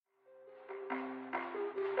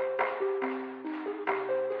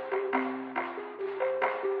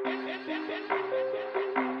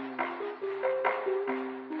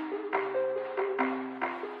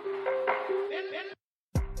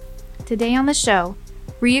Today on the show,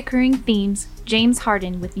 reoccurring themes, James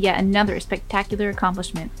Harden with yet another spectacular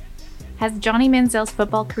accomplishment. Has Johnny Manziel's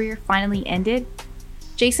football career finally ended?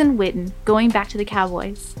 Jason Witten going back to the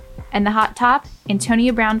Cowboys. And the hot top,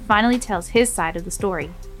 Antonio Brown finally tells his side of the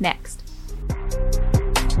story. Next.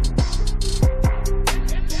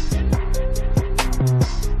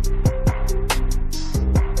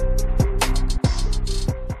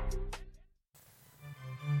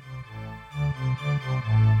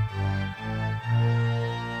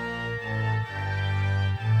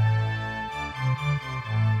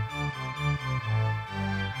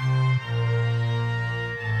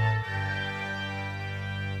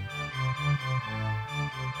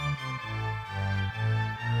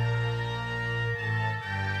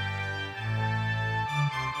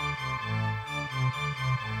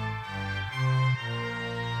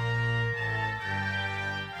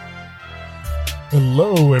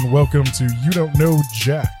 Hello and welcome to You Don't Know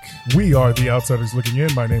Jack. We are the Outsiders Looking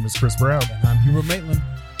In. My name is Chris Brown. And I'm Hubert Maitland.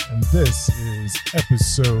 And this is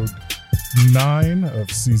episode 9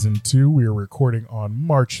 of season 2. We are recording on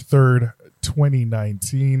March 3rd,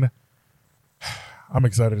 2019. I'm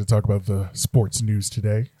excited to talk about the sports news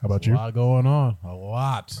today. How about you? A lot going on. A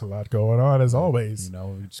lot going on, as always. You know,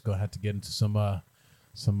 we're just going to have to get into some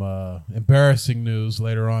embarrassing news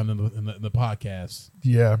later on in the podcast.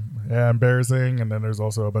 Yeah, embarrassing. And then there's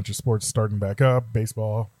also a bunch of sports starting back up,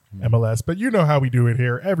 baseball, MLS. But you know how we do it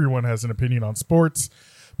here. Everyone has an opinion on sports.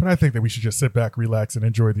 But I think that we should just sit back, relax, and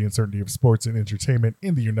enjoy the uncertainty of sports and entertainment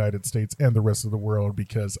in the United States and the rest of the world,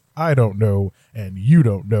 because I don't know and you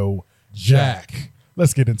don't know Jack.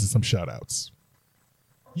 Let's get into some shout outs.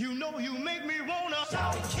 You know you make me wanna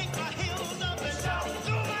shout, kick my heels up and shout,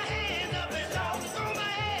 throw my hands up and shout, throw my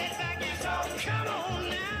head back and shout, come on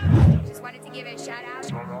now. Just wanted to give a shout out.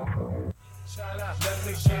 Shout out, let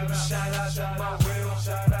me give a shout out to my real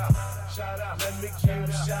shout out, let me give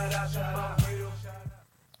a shout out to my real shout out.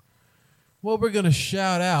 Well, we're going to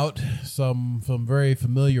shout out some very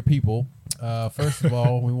familiar people. First of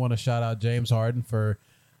all, we want to shout out James Harden for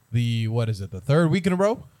the third week in a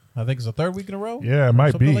row? I think it's the third week in a row. Yeah, it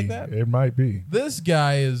might Something be. Like that. It might be. This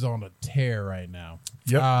guy is on a tear right now.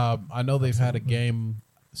 Yep. I know they've had a game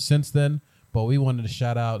since then, but we wanted to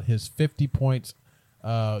shout out his 50 points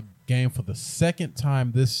game for the second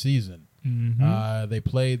time this season. Mm-hmm. They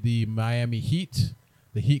played the Miami Heat.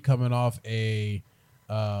 The Heat coming off a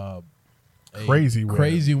crazy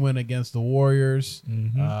win against the Warriors.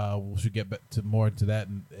 Mm-hmm. We should get back to more into that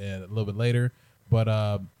a little bit later.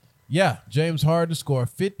 But yeah, James Harden scored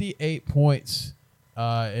 58 points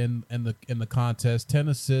in the contest, 10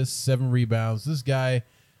 assists, 7 rebounds. This guy,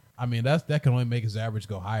 I mean, that can only make his average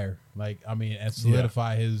go higher. Like, I mean, and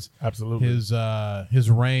solidify his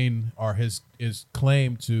reign or his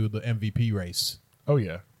claim to the MVP race. Oh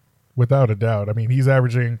yeah, without a doubt. I mean, he's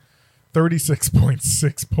averaging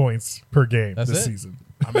 36.6 points per game this season.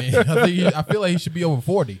 I mean, I feel like he should be over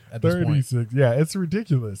 40 at this point. 36. Yeah, it's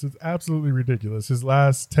ridiculous. It's absolutely ridiculous. His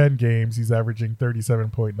last 10 games, he's averaging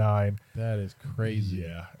 37.9. That is crazy.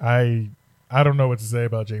 Yeah. I don't know what to say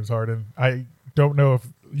about James Harden. I don't know if,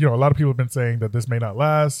 a lot of people have been saying that this may not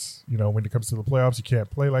last. When it comes to the playoffs, you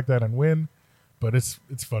can't play like that and win. But it's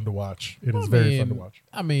fun to watch. It is very fun to watch.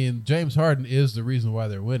 I mean, James Harden is the reason why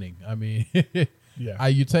they're winning. I mean, yeah.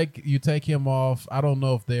 You take him off. I don't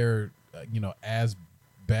know if they're, as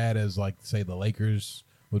bad as, like, say the Lakers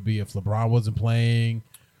would be if LeBron wasn't playing,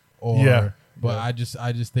 but I just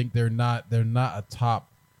think they're not a top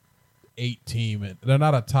 8 team. They're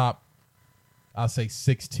not a top, I'll say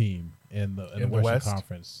 6 team in the Western West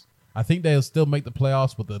Conference. I think they'll still make the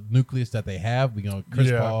playoffs with the nucleus that they have.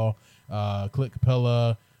 Chris Paul, Clint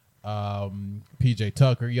Capella, PJ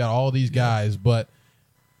Tucker. You got all these guys, but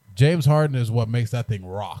James Harden is what makes that thing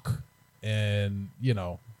rock. And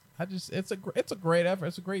it's a great effort.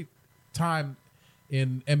 It's a great time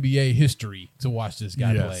in NBA history to watch this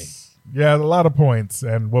guy play. Yeah, a lot of points,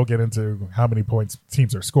 and we'll get into how many points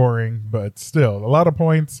teams are scoring, but still a lot of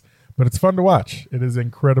points. But it's fun to watch. It is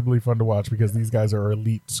incredibly fun to watch because these guys are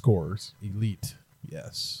elite scorers. Elite,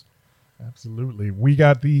 yes, absolutely. We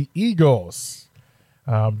got the Eagles.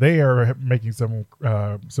 They are making some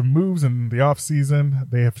moves in the offseason.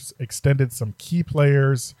 They have extended some key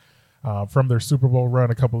players from their Super Bowl run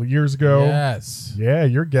a couple of years ago. Yes. Yeah,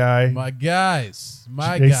 your guy. My guys.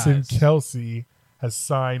 Jason Kelce has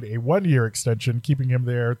signed a 1-year extension, keeping him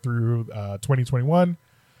there through 2021.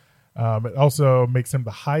 It also makes him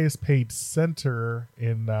the highest paid center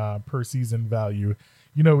in per season value.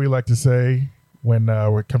 We like to say when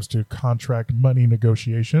it comes to contract money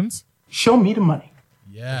negotiations, show me the money.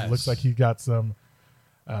 Yes. It looks like he got some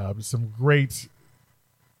great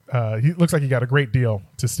he looks like he got a great deal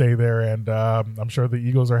to stay there, and I'm sure the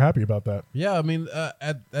Eagles are happy about that. Yeah, I mean,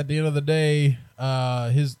 at the end of the day,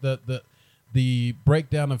 the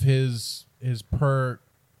breakdown of his per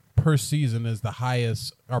season is the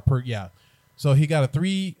highest, or per So he got a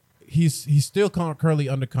 3. He's still currently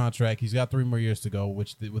under contract. He's got 3 more years to go,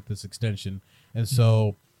 with this extension, and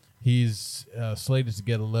so he's slated to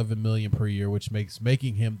get $11 million per year, which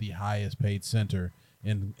making him the highest paid center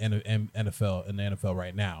in NFL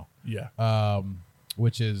right now. Yeah.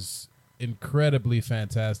 Which is incredibly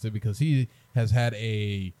fantastic because he has had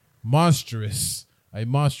a monstrous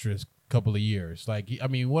couple of years. Like, I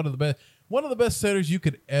mean, one of the best centers you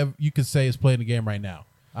could say is playing the game right now.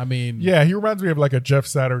 I mean, yeah, he reminds me of like a Jeff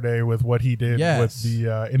Saturday with what he did Yes. with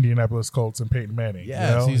the Indianapolis Colts and Peyton Manning.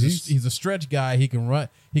 yes, you know? he's a stretch guy. He can run.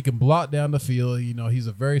 He can block down the field. You know, he's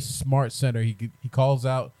a very smart center. He calls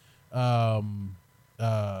out,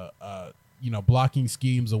 blocking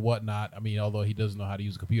schemes and whatnot. I mean, although he doesn't know how to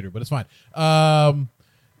use a computer, but it's fine.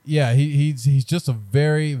 Yeah, he's just a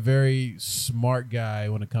very, very smart guy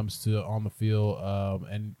when it comes to on the field.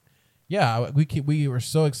 And yeah, we were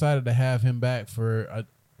so excited to have him back for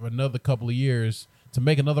another couple of years to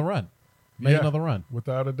make another run. Another run.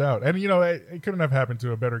 Without a doubt. And, you know, it couldn't have happened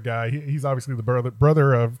to a better guy. He's obviously the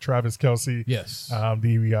brother of Travis Kelce. Yes.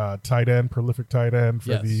 The prolific tight end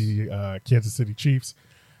for the Kansas City Chiefs.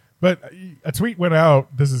 But a tweet went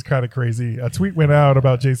out. This is kind of crazy. A tweet went out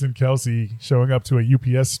about Jason Kelce showing up to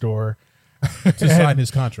a UPS store to sign his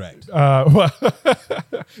contract. Well,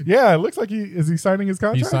 yeah, it looks like is he signing his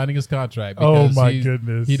contract? He's signing his contract. Oh, Because my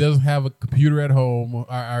goodness. He doesnp have a computer at home, or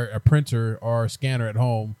a printer or a scanner at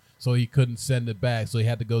home, so he couldn't send it back. So he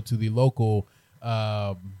had to go to the local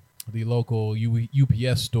UPS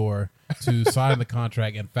store to sign the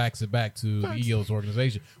contract and fax it back to the Eagles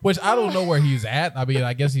organization, which I don't know where he's at. I mean,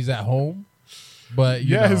 I guess he's at home, but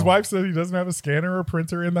you know. His wife said he doesn't have a scanner or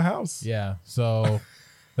printer in the house. Yeah, so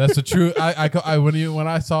that's a true. When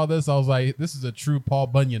I saw this, I was like, this is a true Paul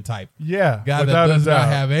Bunyan type. Yeah, Guy that without a does not doubt.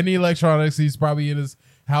 have any electronics. He's probably in his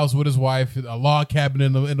house with his wife, a log cabin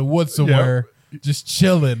in the woods somewhere, just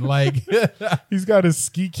chilling. Like He's got his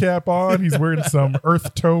ski cap on. He's wearing some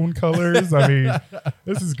earth tone colors. I mean,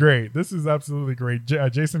 this is great. This is absolutely great.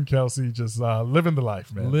 Jason Kelce just living the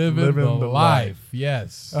life, man. living the life.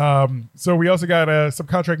 Yes. So we also got some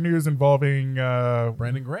contract news involving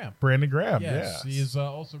Brandon Graham. Brandon Graham. Yes, Yeah, he is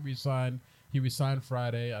also resigned. He resigned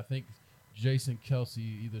Friday. I think Jason Kelce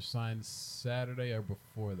either signed Saturday or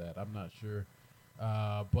before that. I'm not sure.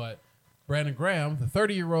 But Brandon Graham, the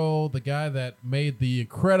 30-year-old, the guy that made the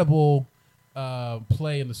incredible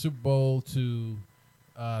play in the Super Bowl to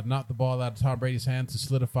knock the ball out of Tom Brady's hand to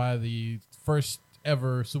solidify the first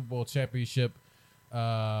ever Super Bowl championship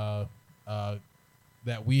that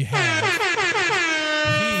we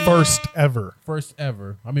had. First ever. First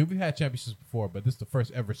ever. I mean, we've had championships before, but this is the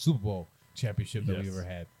first ever Super Bowl championship that we Yes. ever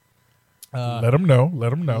had. Let him know.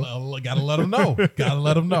 Let him know. Gotta let him know. Gotta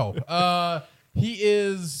let him know. He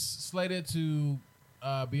is slated to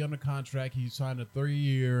be under contract. He signed a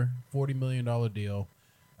 3-year, $40 million deal,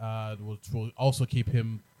 which will also keep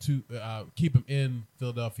him in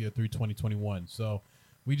Philadelphia through 2021. So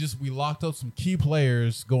we locked up some key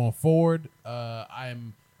players going forward.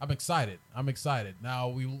 I'm excited. I'm excited. Now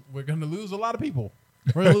we're gonna lose a lot of people.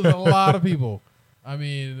 We're gonna lose a lot of people. I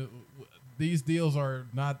mean, these deals are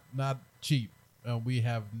not cheap. We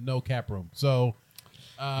have no cap room. So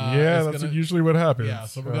That's usually what happens. yeah,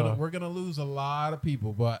 so we're gonna lose a lot of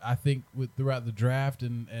people, but I think throughout the draft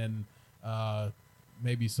and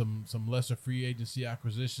maybe some lesser free agency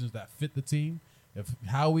acquisitions that fit the team, if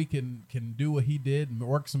how we can do what he did and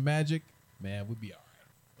work some magic, man, we'd be all right.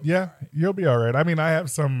 You'll be all right. I mean, I have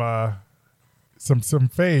some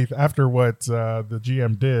faith after what the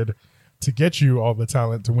GM did to get you all the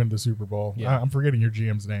talent to win the Super Bowl. Yeah. I'm forgetting your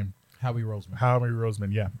GM's name. Howie Roseman. Howie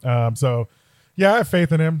Roseman, yeah. I have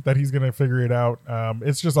faith in him that he's going to figure it out.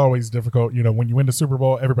 It's just always difficult. You know, when you win the Super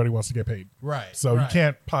Bowl, everybody wants to get paid. Right. So you right.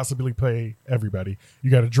 can't possibly pay everybody.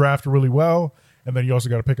 You got to draft really well, and then you also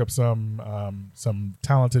got to pick up some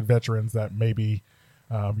talented veterans that maybe,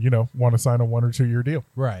 want to sign a 1 or 2 year deal.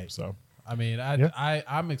 Right. So, I mean,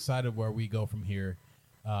 I'm excited where we go from here.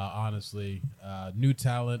 Honestly, new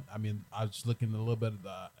talent. I mean, I was looking a little bit at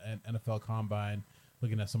the NFL Combine,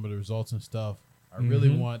 looking at some of the results and stuff. I really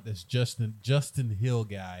want this Justin Hill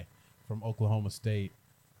guy from Oklahoma State.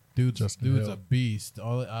 Dude's Hill. a beast.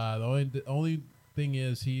 The only thing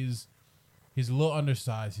is he's a little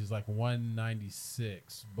undersized. He's like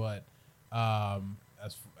 196, but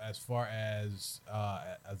as far as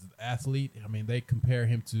an athlete, I mean, they compare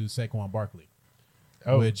him to Saquon Barkley,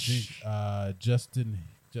 Oh, which Justin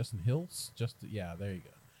Justin Hills. There you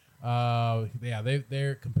go.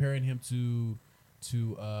 They're comparing him to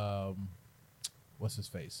what's his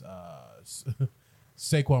face?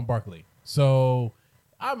 Saquon Barkley. So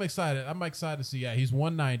I'm excited. I'm excited to see. Yeah, he's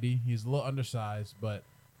 190. He's a little undersized, but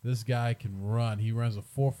this guy can run. He runs a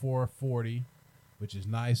 4.4 40, which is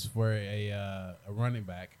nice for a running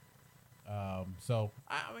back. So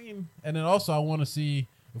I mean, and then also I want to see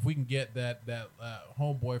if we can get that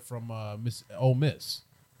homeboy from Ole Miss,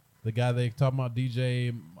 the guy they talking about,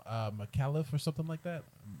 DJ McAuliffe or something like that,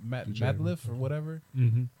 Madliff or whatever.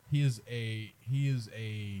 Mm-hmm. He is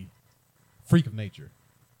a freak of nature,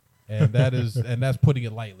 and that is and that's putting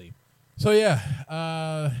it lightly. So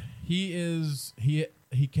yeah, he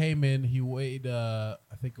came in. He weighed I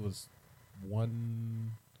think it was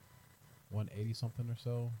 180 something or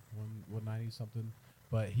so, 190 something,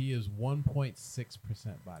 but he is 1.6%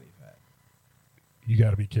 body fat. You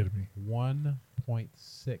got to be kidding me.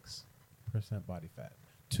 1.6% body fat.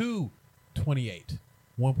 228,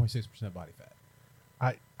 1.6% body fat.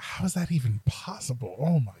 How is that even possible?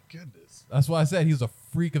 Oh my goodness. That's why I said he's a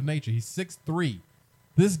freak of nature. He's 6'3".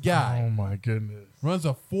 This guy Oh my goodness. runs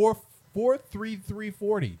a 4.33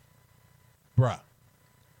 40. Bruh.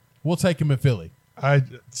 We'll take him in Philly.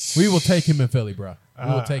 We will take him in Philly, bruh. We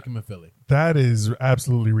will take him in Philly. That is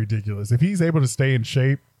absolutely ridiculous. If he's able to stay in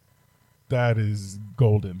shape, that is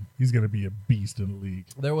golden. He's going to be a beast in the league.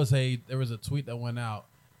 There was a tweet that went out.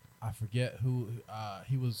 I forget who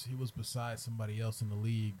he was beside somebody else in the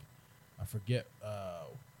league. I forget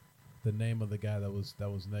the name of the guy that was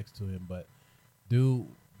next to him, but dude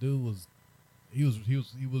was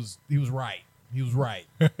right. He was right.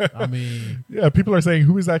 I mean, Yeah, people are saying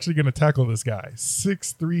who is actually going to tackle this guy?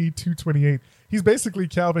 6'3", 228. He's basically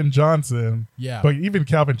Calvin Johnson. Yeah. But even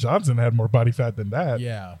Calvin Johnson had more body fat than that.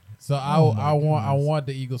 yeah. So Oh I want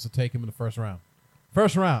the Eagles to take him in the first round.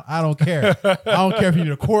 First round. I don't care. I don't care if you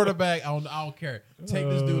need a quarterback. I don't care. Take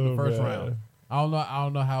this dude in the first man. round. I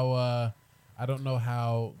don't know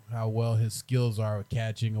how well his skills are with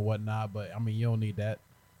catching or whatnot, but I mean you don't need that.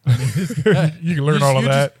 I mean, You can learn all of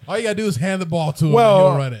that. All you gotta do is hand the ball to him Well, and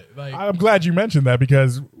he'll run it. Like, I'm glad you mentioned that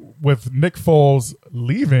because with Nick Foles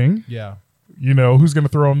leaving, yeah. who's going to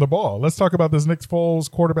throw him the ball? Let's talk about this Nick Foles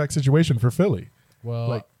quarterback situation for Philly.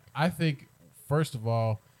 Well, I think first of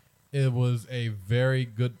all, it was a very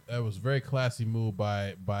classy move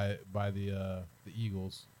by the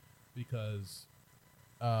Eagles because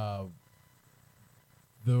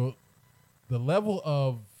the level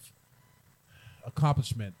of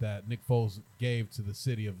accomplishment that Nick Foles gave to the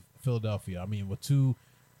city of Philadelphia. I mean, with two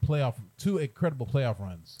incredible playoff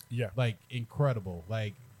runs. Yeah. Like incredible.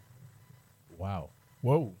 Like wow.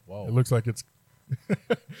 Whoa. Whoa. It looks like it's Do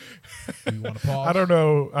you want to pause? I don't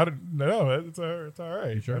know. I don't know. It's all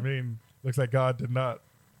right. You sure? I mean, looks like God did not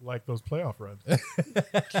like those playoff runs.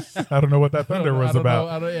 I don't know what that thunder was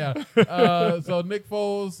about. So Nick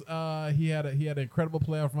Foles, he had an incredible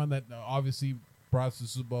playoff run that obviously brought us to the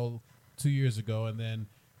Super Bowl 2 years ago, and then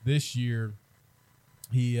this year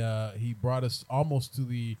he brought us almost to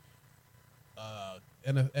the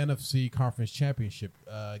NFC Conference Championship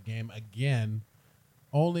game again.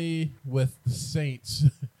 Only with the Saints,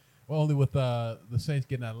 only with the Saints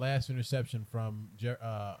getting that last interception from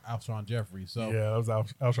Alshon Jeffrey. So Yeah, that was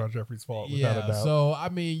Alshon Jeffrey's fault, without a doubt. so I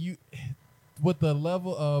mean, with the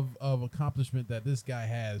level of accomplishment that this guy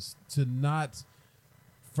has, to not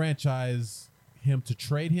franchise him, to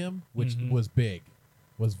trade him, which was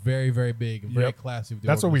very, very big and very Yep. classy. Of the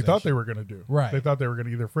That's what we thought they organization. were going to do. Right. They thought they were going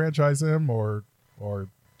to either franchise him or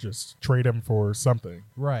just trade him for something.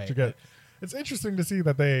 Right. To get, it's interesting to see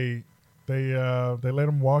that they let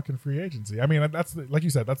him walk in free agency. I mean, like you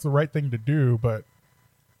said, that's the right thing to do. But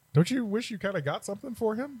don't you wish you kind of got something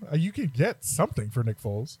for him? You could get something for Nick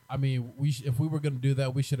Foles. I mean, if we were going to do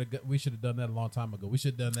that, we should have done that a long time ago. We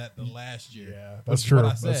should have done that the last year. Yeah, Which that's is what true.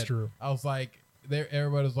 I said. That's true. I was like,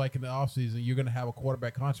 everybody was like in the offseason, you're going to have a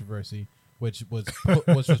quarterback controversy, which was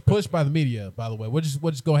pushed by the media. By the way, we'll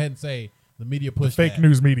just go ahead and say the media pushed Fake that.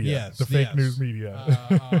 news media. Yes, The fake yes. news media.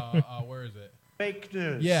 Where is it? Fake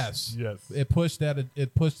news. Yes. Yes. It pushed that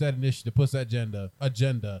initiative, pushed that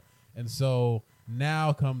agenda. And so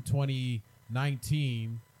now come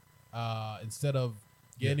 2019, instead of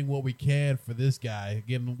getting what we can for this guy,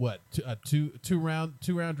 getting what, two round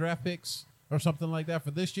draft picks or something like that for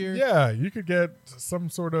this year? Yeah, you could get some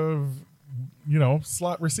sort of,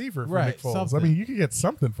 slot receiver for Right, Nick Foles. something. I mean, you could get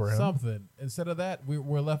something for him. Something. Instead of that,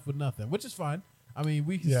 we're left with nothing, which is fine. I mean,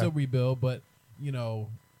 we can Yeah. still rebuild, but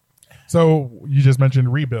So you just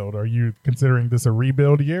mentioned rebuild. Are you considering this a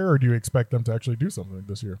rebuild year, or do you expect them to actually do something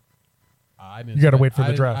this year? You gotta wait for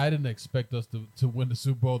the draft. I didn't expect us to win the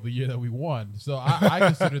Super Bowl the year that we won. So I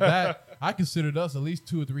considered that. I considered us at least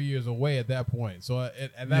 2 or 3 years away at that point. So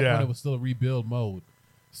at that point, it was still a rebuild mode.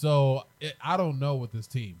 So I don't know with this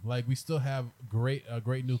team. Like, we still have a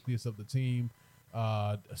great nucleus of the team.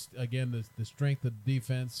 Again, the strength of the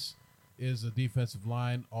defense is a defensive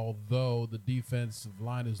line. Although the defensive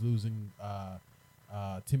line is losing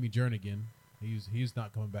Timmy Jernigan, he's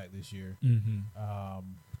not coming back this year.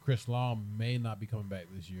 Chris Long may not be coming back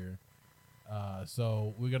this year.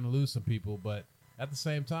 So we're going to lose some people, but at the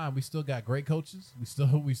same time, we still got great coaches. We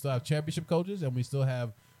still have championship coaches, and we still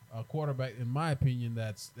have a quarterback, in my opinion,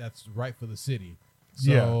 that's right for the city.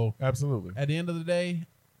 So yeah, absolutely. At the end of the day,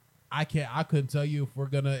 I couldn't tell you if we're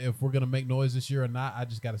gonna make noise this year or not. I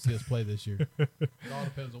just got to see us play this year. It all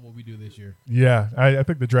depends on what we do this year. Yeah, I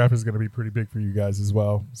think the draft is going to be pretty big for you guys as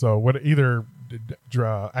well. So what either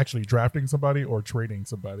actually drafting somebody or trading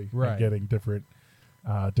somebody, right? And getting different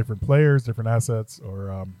players, different assets,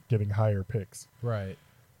 or getting higher picks. Right.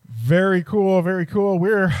 Very cool, very cool.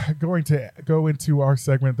 We're going to go into our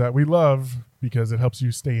segment that we love because it helps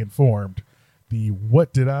you stay informed. The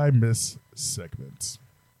What Did I Miss segment.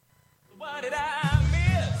 What did I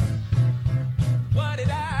miss? What did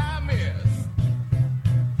I miss?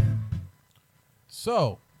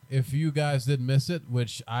 So, if you guys didn't miss it,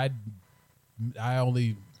 which I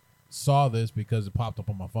only saw this because it popped up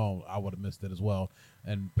on my phone, I would have missed it as well.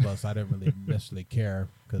 And plus, I didn't really necessarily care.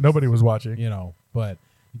 Nobody was watching. But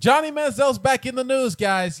Johnny Manziel's back in the news,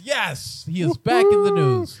 guys. Yes, he is back in the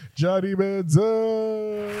news. Johnny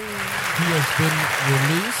Manziel. He has been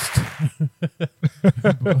released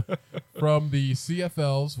from the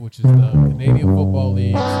CFLs, which is the Canadian Football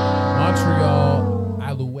League's Montreal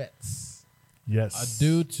Alouettes. Yes.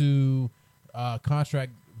 Due to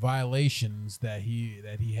contract violations that he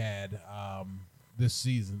had this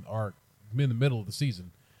season, or in the middle of the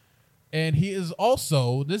season. And he is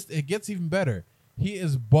also, it gets even better, he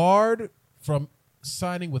is barred from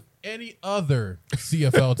signing with any other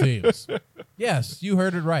CFL teams. Yes, you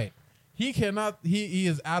heard it right. He cannot. He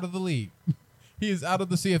is out of the league. He is out of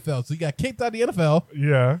the CFL. So he got kicked out of the NFL.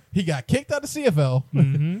 Yeah. He got kicked out of the CFL.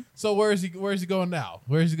 Mm-hmm. So where is he going now?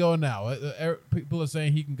 Where is he going now? People are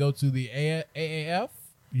saying he can go to the AAF.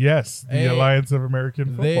 Yes, the Alliance of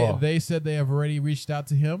American Football. They said they have already reached out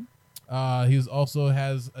to him. He also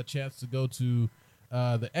has a chance to go to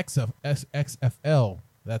the XFL.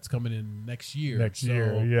 That's coming in next year.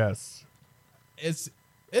 Yes. It's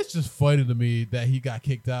just funny to me that he got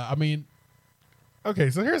kicked out. I mean, okay,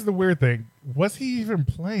 so here's the weird thing. Was he even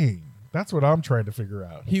playing? That's what I'm trying to figure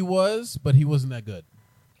out. he was, but he wasn't that good.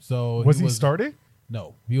 So Was he starting?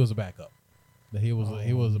 No, he was a backup. He was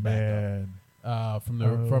a backup. Man.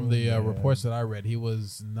 From the reports that I read, he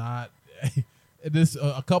was not.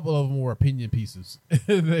 A couple of them were opinion pieces.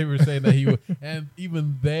 They were saying that and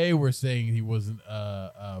even they were saying he wasn't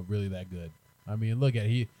really that good. I mean, look at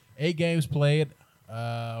 8 games played,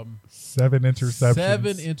 7 interceptions.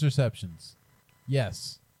 7 interceptions.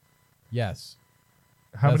 Yes.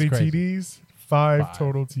 How That's many crazy. TDs? 5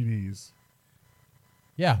 total TDs.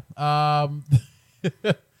 Yeah.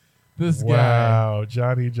 This guy. Wow,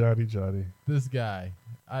 Johnny. This guy.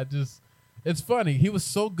 It's funny. He was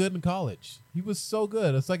so good in college. He was so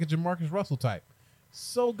good. It's like a Jamarcus Russell type.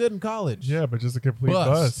 So good in college. Yeah, but just a complete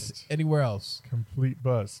bust. Anywhere else. Complete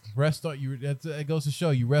bust. Rest on you. It goes to show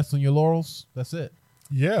you rest on your laurels. That's it.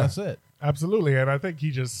 Yeah. That's it. Absolutely. And I think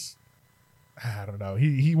he just, I don't know.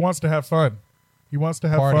 He wants to have fun. He wants to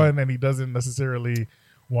have Party. fun, and he doesn't necessarily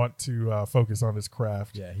want to focus on his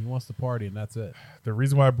craft. Yeah, he wants to party, and that's it. The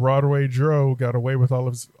reason why Broadway Joe got away with all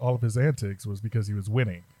of his antics was because he was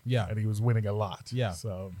winning. Yeah. And he was winning a lot. Yeah.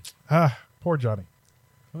 So, poor Johnny.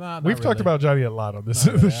 Not We've really. talked about Johnny a lot on this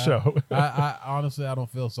Not really. show. I honestly, I don't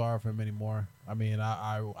feel sorry for him anymore. I mean,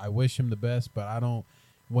 I wish him the best, but I don't.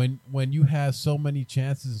 When you have so many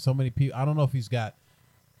chances and so many people, I don't know if he's got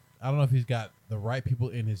the right people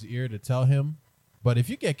in his ear to tell him. But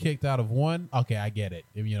if you get kicked out of one, okay, I get it.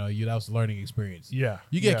 That was a learning experience. Yeah.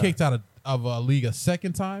 You get Yeah. kicked out of a league a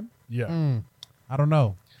second time. Yeah. I don't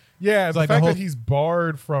know. Yeah, It's the like fact a whole- that he's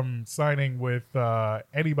barred from signing with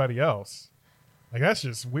anybody else, like, that's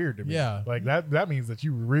just weird to me. Yeah. Like that means that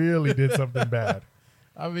you really did something bad.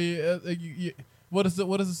 I mean, what is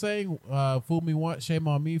the saying? Fool me once, shame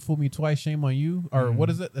on me. Fool me twice, shame on you. Or what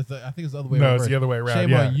is it? I think it's the other way around. No, it's the other way around. Shame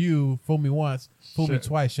Yeah. on you. Fool me once. Fool me Shit.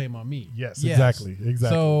 twice, shame on me. Yes, exactly.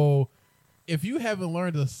 So if you haven't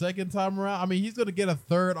learned a second time around, I mean, he's going to get a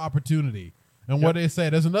third opportunity. And what they say,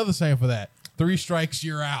 there's another saying for that. 3 strikes,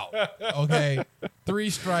 you're out. Okay? 3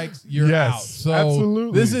 strikes, you're Yes, out. So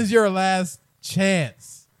absolutely. this is your last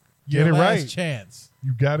chance. Get Your it last right. chance.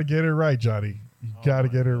 You got to get it right, Johnny. You got to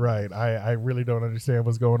get it right. I really don't understand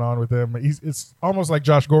what's going on with him. It's almost like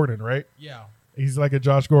Josh Gordon, right? Yeah. He's like a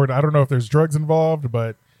Josh Gordon. I don't know if there's drugs involved,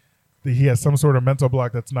 but he has some sort of mental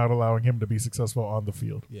block that's not allowing him to be successful on the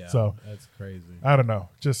field. Yeah. So that's crazy. I don't know.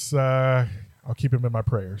 Just I'll keep him in my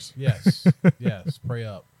prayers. Yes. Yes. Pray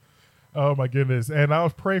up. Oh my goodness. And I'll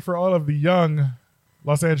pray for all of the young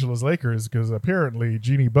Los Angeles Lakers because apparently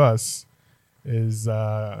Jeannie Buss is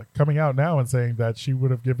coming out now and saying that she would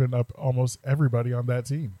have given up almost everybody on that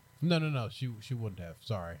team. No. She wouldn't have.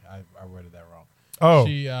 Sorry, I read it that wrong. Oh.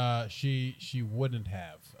 She wouldn't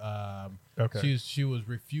have. Okay. She was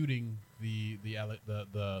refuting the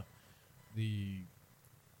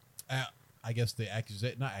I guess the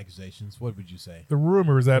not accusations. What would you say? The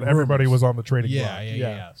rumors that everybody Rumors. was on the trading Yeah, block.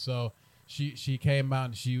 yeah. So she came out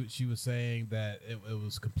and she was saying that it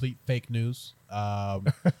was complete fake news.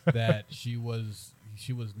 That she was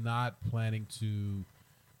not planning to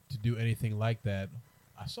do anything like that.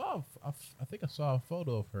 I think I saw a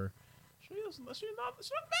photo of her. She's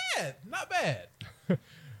not bad.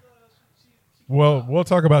 Well, we'll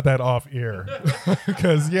talk about that off air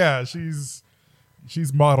because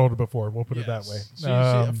she's modeled before. We'll put it that way.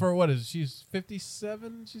 She, for what is it? She's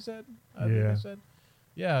 57? She said. I think Yeah. I said.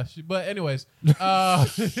 Yeah. But anyways, Be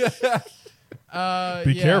yeah,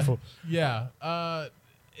 careful. Yeah.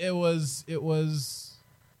 It was.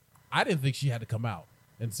 I didn't think she had to come out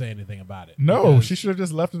and say anything about it. No, because- she should have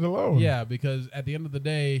just left it alone. Yeah, because at the end of the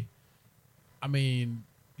day, I mean,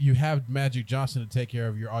 you have Magic Johnson to take care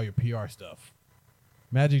of all your PR stuff.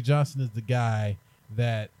 Magic Johnson is the guy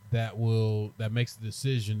that makes the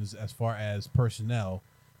decisions as far as personnel.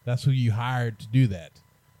 That's who you hired to do that.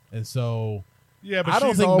 And so Yeah, but I don't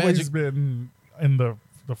she's think always Magic- been in the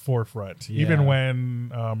forefront. Yeah. Even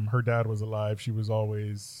when her dad was alive, she was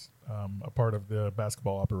always a part of the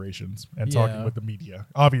basketball operations and talking Yeah. with the media.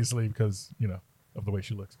 Obviously, because of the way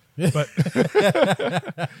she looks, but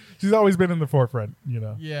she's always been in the forefront.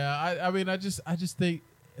 yeah, I mean, I just think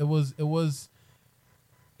it was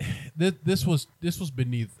this was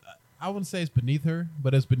beneath. I wouldn't say it's beneath her,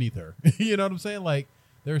 but it's beneath her. You know what I'm saying? Like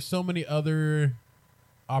there's so many other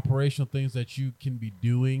operational things that you can be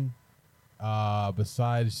doing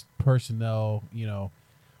besides personnel.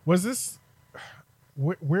 Was this?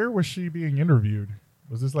 Where was she being interviewed?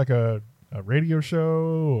 Was this like a radio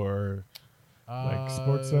show or like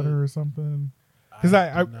Sports Center or something? Because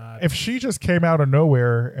I did not- if she just came out of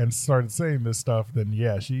nowhere and started saying this stuff, then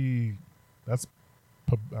yeah, that's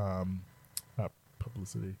not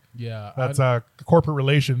publicity. yeah, That's corporate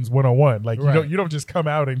relations 101. Like Right. you don't just come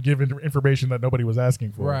out and give information that nobody was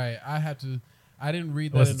asking for. right. I didn't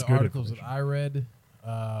read that Unless in it's the good articles that information. I read.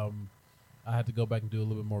 I had to go back and do a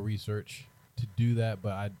little bit more research to do that,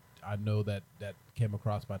 but I know that came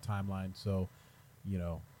across my timeline, so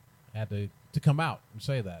I had to come out and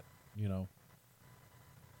say that,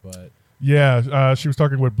 but Yeah, she was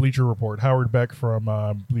talking with Bleacher Report, Howard Beck from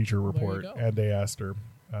Bleacher you Report, go. and they asked her.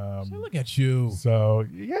 so look at you. So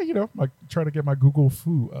yeah, like trying to get my Google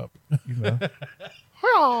foo up,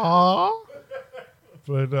 Aw.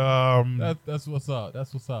 But That's what's up.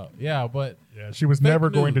 That's what's up. Yeah, but yeah, she was Fake never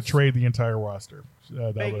going to news. trade the entire roster.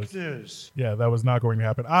 That was not going to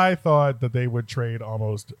happen. I thought that they would trade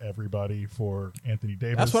almost everybody for Anthony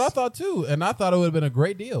Davis. that's what I thought too, and I thought it would have been a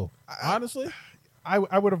great deal. Honestly, I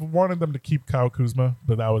would have wanted them to keep Kyle Kuzma,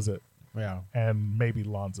 but that was it, yeah, and maybe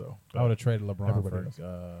Lonzo. I would have traded LeBron Everybody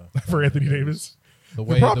for for Anthony Davis. the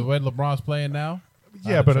way LeBron's playing now.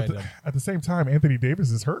 Yeah, I'd but trade him. at the same time, Anthony Davis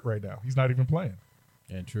is hurt right now. He's not even playing.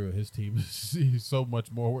 And true, his team is so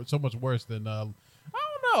much worse than I don't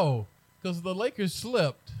know, because the Lakers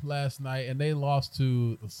slipped last night and they lost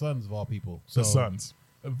to the Suns of all people. So, The Suns.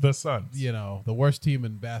 the worst team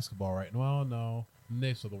in basketball right now. Well, no,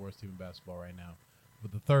 Knicks are the worst team in basketball right now,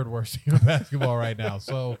 but the third worst team in basketball right now.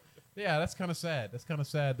 So yeah, that's kind of sad. That's kind of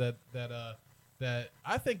sad that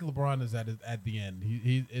I think LeBron is at the end.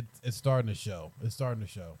 It's starting to show. It's starting to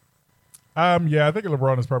show. Yeah, I think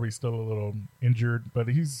LeBron is probably still a little injured, but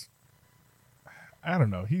I don't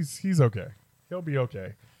know. He's okay. He'll be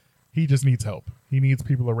okay. He just needs help. He needs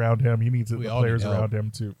people around him. He needs the We all players need help. around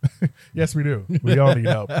him too. Yes, we do. We all need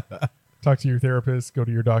help. Talk to your therapist. Go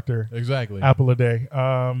to your doctor. Exactly. Apple a day.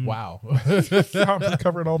 Wow. I'm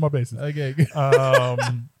covering all my bases. Okay.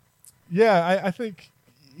 Yeah, I think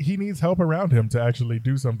he needs help around him to actually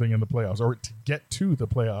do something in the playoffs or to get to the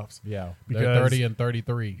playoffs. Yeah. Because- They're 30 and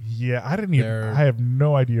 33. Yeah, I didn't even. They're- I have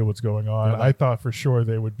no idea what's going on. They're I like- thought for sure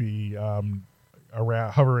they would be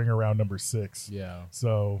hovering around number 6. Yeah.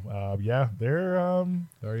 So yeah, they're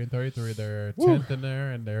 30 and 33. They're Woo. 10th in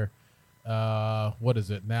there, and they're What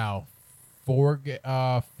is it now?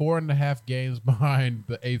 4.5 games behind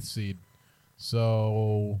the 8th seed.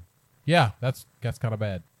 So, yeah, that's kind of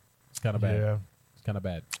bad. It's kind of bad. Yeah. It's kind of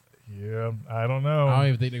bad. Yeah, I don't know. I don't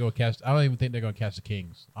even think they're going to catch. I don't even think they're going to catch the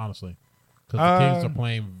Kings, honestly, because the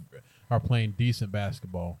Kings are playing decent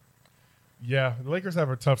basketball. Yeah, the Lakers have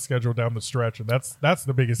a tough schedule down the stretch, and that's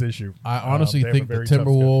the biggest issue. I honestly they have a think the very tough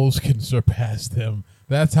Timberwolves can surpass them.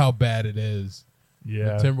 That's how bad it is.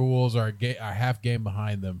 Yeah, The Timberwolves are a half game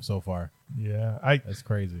behind them so far. yeah. That's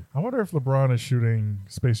crazy. I wonder if LeBron is shooting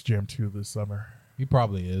Space Jam 2 this summer. He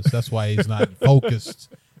probably is. That's why he's not focused.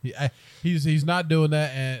 He's not doing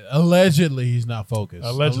that, and allegedly he's not focused.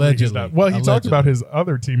 Allegedly. He's not. Well, he talked Allegedly. about his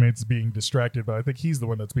other teammates being distracted, but I think he's the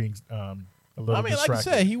one that's being a little I mean, distracted.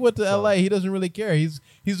 like I said, he went to L.A. He doesn't really care. He's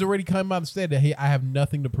already come out and said that I have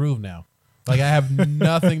nothing to prove now. Like, I have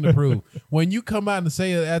nothing to prove. When you come out and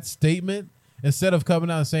say that statement, instead of coming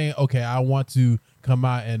out and saying, okay, I want to come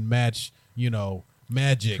out and match,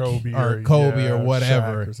 Magic Kobe or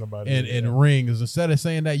whatever Shaq or somebody, in rings, instead of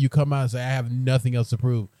saying that, you come out and say, I have nothing else to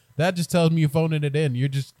prove. That just tells me you're phoning it in.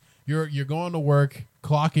 You're going to work,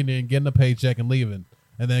 clocking in, getting a paycheck, and leaving,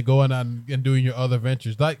 and then going on and doing your other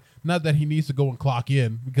ventures. Like, not that he needs to go and clock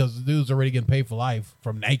in, because the dude's already getting paid for life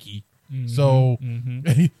from Nike. Mm-hmm, So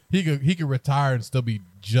he could retire and still be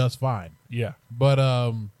just fine. Yeah. But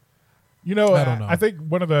I don't know. I think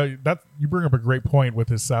you bring up a great point with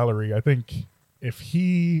his salary. I think if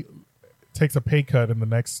he takes a pay cut in the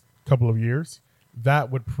next couple of years,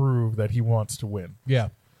 that would prove that he wants to win. yeah,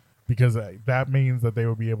 Because that means that they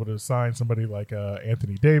would be able to sign somebody like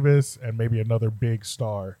Anthony Davis and maybe another big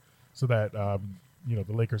star, so that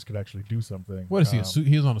the Lakers could actually do something. what is he?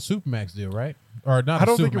 He was on a Supermax deal, right? Or not? I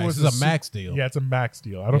don't a think Supermax. it was It's a max deal. Yeah, it's a max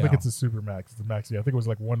deal. I don't think Yeah. it's a super max. It's a max deal. I think it was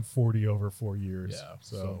like 140 over 4 years. Yeah,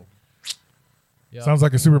 So yeah. sounds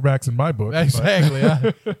like a super max in my book. but- Exactly.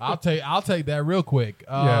 I'll take that real quick.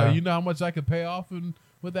 Yeah. You know how much I could pay off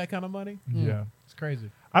with that kind of money? Yeah. It's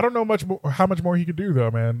crazy. I don't know how much more he could do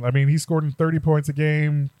though, man. I mean, he scored in 30 points a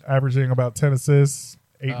game, averaging about 10 assists,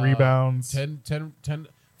 8 rebounds.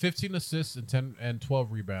 15 assists and 10 and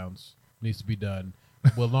 12 rebounds needs to be done,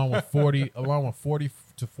 along with 40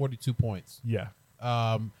 to 42 points. Yeah.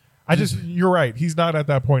 Um, You're right. He's not at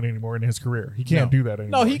that point anymore in his career. He can't No. do that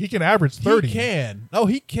anymore. No, he can average 30. He can. No,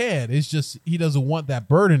 he can. It's just he doesn't want that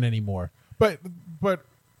burden anymore. But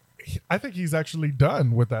I think he's actually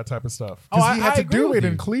done with that type of stuff. Oh, Because he had I to agree do with it you.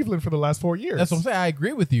 in Cleveland for the last 4 years. That's what I'm saying. I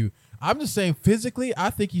agree with you. I'm just saying physically, I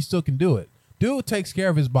think he still can do it. Dude takes care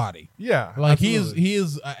of his body. Yeah. Like absolutely. he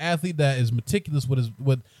is an athlete that is meticulous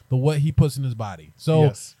with what he puts in his body. So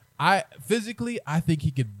Yes. I think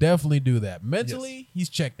he could definitely do that. Mentally, he's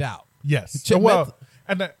checked out. Yes. Check Well,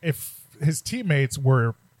 and if his teammates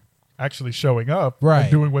were actually showing up Right.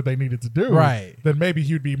 and doing what they needed to do, Right. then maybe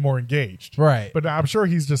he'd be more engaged. Right. But I'm sure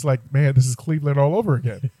he's just like, man, this is Cleveland all over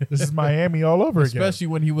again. This is Miami all over again. Especially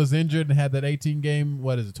when he was injured and had that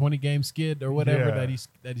 20 game skid or whatever Yeah.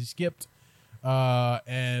 that he skipped,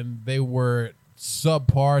 and they were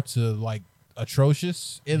subpar to like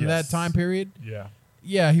atrocious in that Yes. time period. Yeah.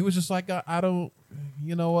 Yeah, he was just like, I don't,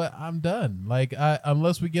 you know what, I'm done. Like,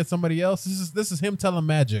 unless we get somebody else, this is him telling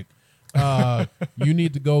Magic, you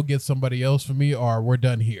need to go get somebody else for me, or we're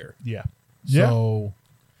done here. Yeah. Yeah. So,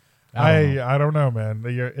 I don't know. I don't know, man.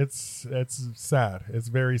 It's sad. It's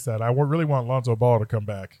very sad. I really want Lonzo Ball to come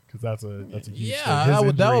back because that's a huge thing. His that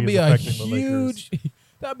would injury be is a affecting the Lakers. huge,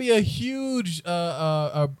 that'd be a huge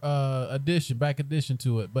addition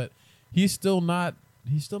to it. But he's still not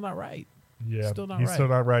right. Yeah, Still not he's right. still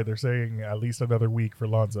not right. They're saying at least another week for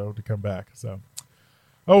Lonzo to come back. So,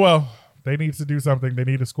 oh well, they need to do something. They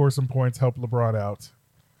need to score some points, help LeBron out.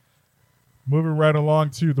 Moving right along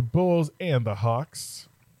to the Bulls and the Hawks.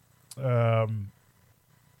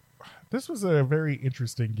 This was a very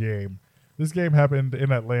interesting game. This game happened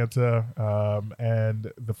in Atlanta,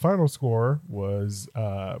 and the final score was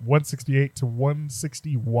 168 to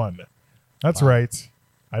 161. That's Wow. right.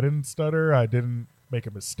 I didn't stutter. I didn't make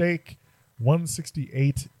a mistake.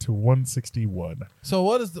 168 to 161. So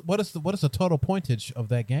what is the total pointage of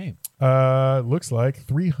that game? Looks like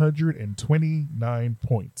 329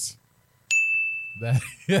 points. That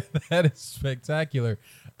is spectacular.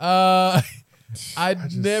 I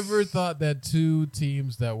just- never thought that two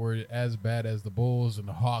teams that were as bad as the Bulls and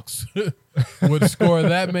the Hawks would score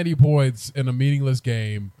that many points in a meaningless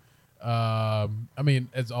game. I mean,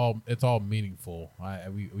 it's all meaningful.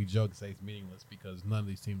 We joke and say it's meaningless because none of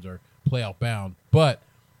these teams are playoff bound. But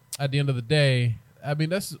at the end of the day, I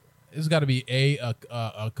mean, it's got to be a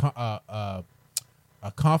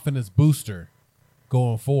confidence booster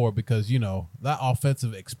going forward because, that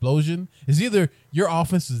offensive explosion is either your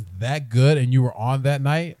offense is that good and you were on that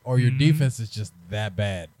night or your defense is just that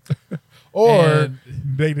bad. Or And-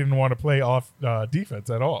 they didn't want to play off defense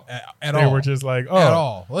at all. At They all. were just like, oh. At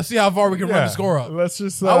all. Let's see how far we can run yeah, the score up. Let's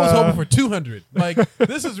just. I was hoping for 200. Like,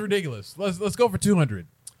 this is ridiculous. Let's go for 200.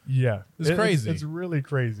 Yeah. It's crazy. It's really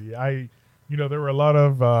crazy. There were a lot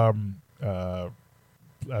of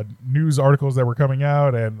news articles that were coming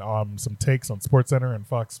out and some takes on SportsCenter and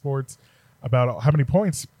Fox Sports about how many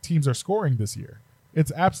points teams are scoring this year.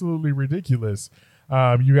 It's absolutely ridiculous.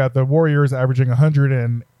 You got the Warriors averaging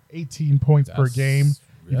 118 points per game.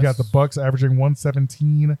 You got the Bucks averaging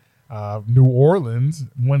 117. New Orleans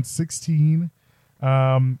 116.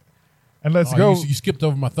 And let's go. You skipped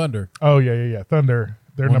over my Thunder. Oh yeah. Thunder.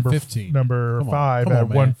 They're number 115. number Come on. 5 Come on, at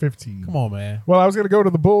man. 115. Come on, man. Well, I was going to go to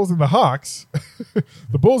the Bulls and the Hawks.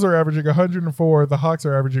 The Bulls are averaging 104. The Hawks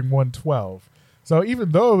are averaging 112. So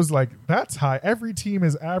even those, that's high. Every team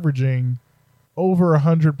is averaging over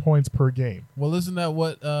 100 points per game. Well, isn't that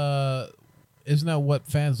what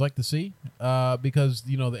fans like to see? Because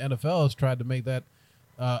the NFL has tried to make that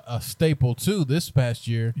a staple too this past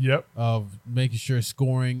year. Yep. Of making sure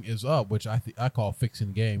scoring is up, which I call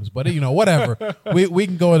fixing games. But whatever, we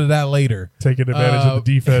can go into that later. Taking advantage of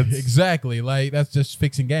the defense. Exactly, like that's just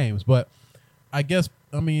fixing games. But I guess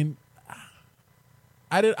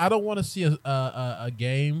I don't want to see a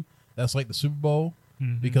game that's like the Super Bowl.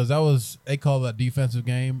 Because they call that defensive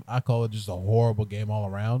game. I call it just a horrible game all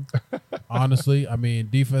around. Honestly,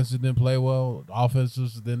 defenses didn't play well.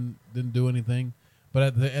 Offenses didn't do anything. But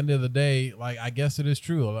at the end of the day, I guess it is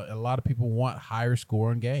true. A lot of people want higher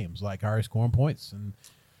scoring games, like higher scoring points, and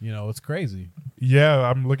it's crazy. Yeah,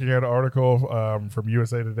 I'm looking at an article from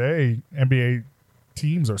USA Today. NBA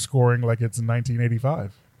teams are scoring like it's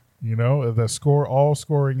 1985. All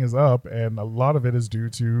scoring is up, and a lot of it is due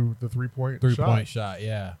to the three-point shot.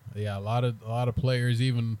 Yeah. A lot of players,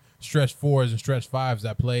 even stretch fours and stretch fives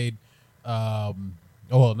that played.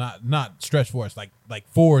 Not stretch fours, like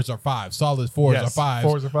fours or fives, solid fours Yes, or fives,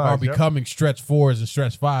 fours or fives, are yep. becoming stretch fours and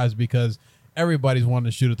stretch fives because everybody's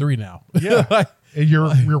wanting to shoot a three now. Yeah, and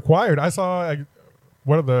you're required. I saw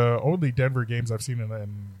one of the only Denver games I've seen in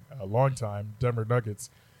a long time, Denver Nuggets,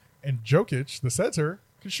 and Jokic, the center,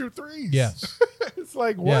 can shoot threes. Yes. It's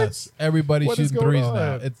like, what? Yes, everybody's What is shooting going threes on?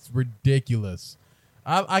 now. It's ridiculous.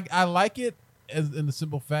 I like it in the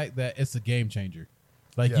simple fact that it's a game changer.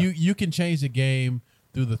 Like Yeah. you can change the game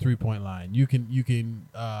through the 3-point line. You can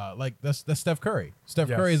that's Steph Curry. Steph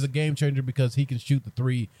Yes. Curry is a game changer because he can shoot the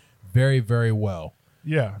three very, very well.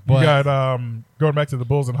 Yeah, But- you got going back to the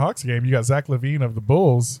Bulls and Hawks game. You got Zach LaVine of the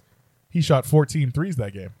Bulls. He shot 14 threes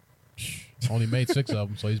that game. Only made 6 of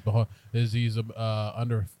them, so he's behind. He's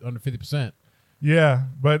under 50%. Yeah,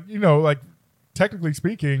 but technically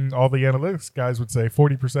speaking, all the analytics guys would say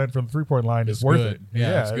 40% from the 3-point line It's is worth good. it.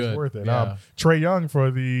 Yeah, it's good. worth it. Yeah. Trey Young for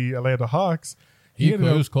the Atlanta Hawks, He ended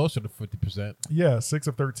up- was closer to 50%. 6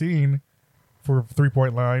 of 13 for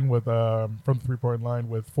 3-point line with from the 3-point line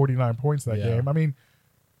with 49 points that Yeah. game.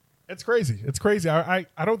 It's crazy. It's crazy. I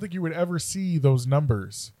don't think you would ever see those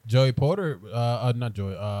numbers. Joey Porter, not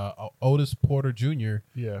Joey, Otis Porter Jr.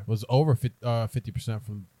 Yeah. was over 50%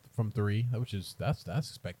 from three, that's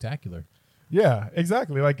spectacular. Yeah,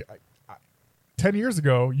 exactly. 10 years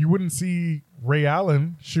ago, you wouldn't see Ray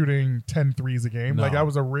Allen shooting 10 threes a game. No. That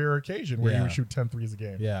was a rare occasion where he Yeah. would shoot 10 threes a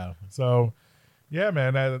game. Yeah, So, yeah,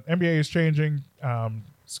 man, NBA is changing.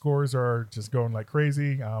 Scores are just going like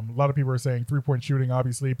crazy. A lot of people are saying 3-point shooting,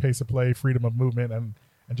 obviously, pace of play, freedom of movement, and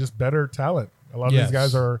just better talent. A lot of Yes. these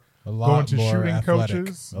guys are a lot going to more shooting athletic.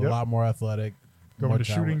 coaches. A Yep. lot more athletic. Going more to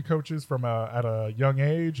talent. shooting coaches from at a young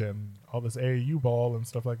age, and all this AAU ball and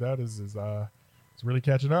stuff like that is it's really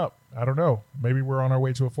catching up. I don't know. Maybe we're on our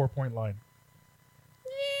way to a 4-point line.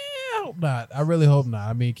 I hope not. I really hope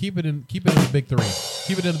not. Keep it in the big three.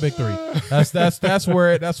 Keep it in the big three.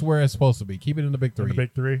 That's where it's supposed to be. Keep it in the big three. In the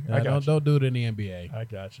big three. Yeah, I got you. don't do it in the NBA. I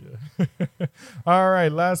got you. All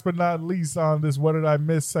right. Last but not least on this What Did I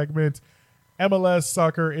Miss segment, MLS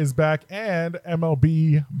soccer is back and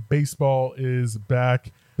MLB baseball is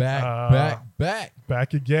back. Back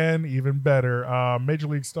again, even better. Major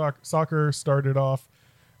League Soccer started off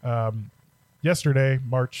yesterday,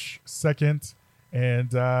 March 2nd,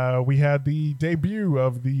 and we had the debut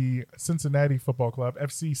of the Cincinnati Football Club,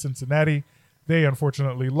 FC Cincinnati. They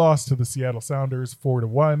unfortunately lost to the Seattle Sounders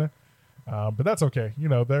 4-1, but that's okay.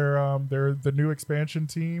 They're the new expansion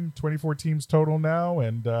team, 24 teams total now,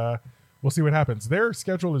 and we'll see what happens. Their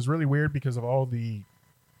schedule is really weird because of all the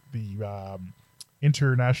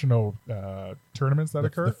international tournaments that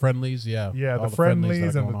occur. The friendlies, yeah. Yeah, All the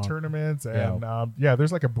friendlies that are and going the on. tournaments. And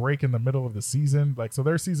there's like a break in the middle of the season. Like, so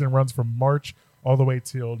their season runs from March all the way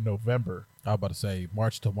till November. I was about to say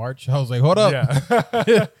March to March. I was like, hold up.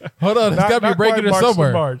 Yeah. Hold on. It's got to be breaking there March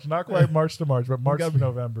somewhere. To March. Not quite March to March, but March to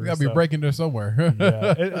November. We got to be So, breaking there somewhere.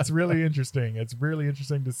 yeah, it's really interesting. It's really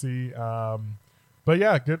interesting to see. But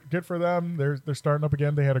yeah, good for them. They're starting up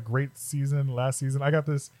again. They had a great season last season. I got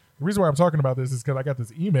this. The reason why I'm talking about this is because I got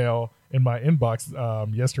this email in my inbox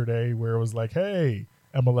yesterday where it was like, "Hey,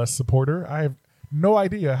 MLS supporter, I have no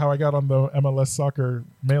idea how I got on the MLS soccer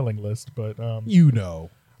mailing list, but You know.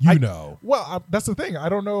 Well, that's the thing. I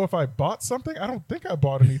don't know if I bought something. I don't think I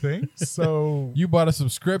bought anything. So You bought a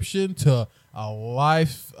subscription to a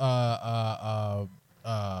live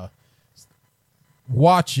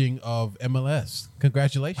watching of MLS.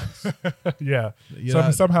 Congratulations. yeah, You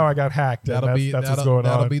know, somehow I got hacked. And that's what's going on.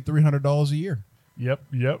 That'll be $300 a year. Yep,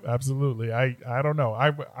 absolutely. I don't know.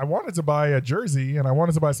 I wanted to buy a jersey and I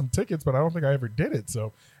wanted to buy some tickets, but I don't think I ever did it.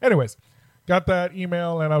 So, anyways, got that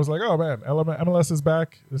email and I was like, oh man, MLS is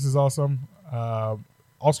back. This is awesome.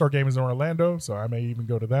 All-Star game is in Orlando, so I may even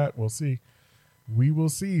go to that. We'll see. We will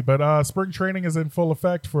see. But spring training is in full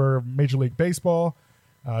effect for Major League Baseball.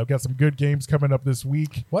 I've got some good games coming up this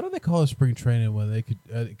week. Why do they call it spring training when they could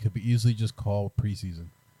it could be easily just called preseason?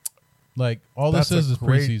 Like all this is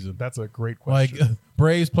preseason. That's a great Like question.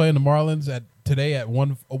 Braves playing the Marlins today at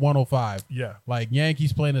 105. Yeah. Like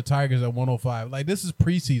Yankees playing the Tigers at 105. Like this is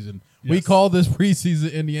preseason. We Yes. call this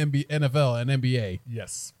preseason in the NFL and NBA.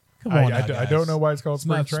 Yes. Come on, I guys. don't know why it's called It's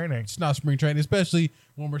spring not training. It's not spring training, especially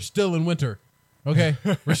when we're still in winter. Okay,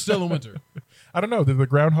 we're still in winter. I don't know. Did the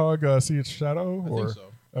groundhog see its shadow? I Or? think so.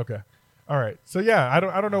 Okay. All right. So yeah, I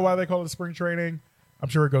don't know why they call it spring training. I'm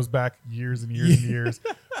sure it goes back years and years and years.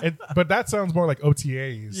 But that sounds more like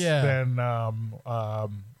OTAs than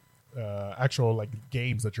actual like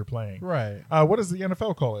games that you're playing. Right. What does the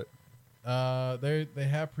NFL call it? They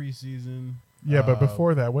have preseason. Yeah, but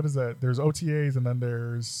before that, what is that? There's OTAs and then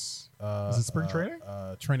there's is it spring training?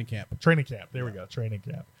 Training camp. Training camp. There we go. Training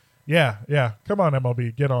camp. Yeah. Come on,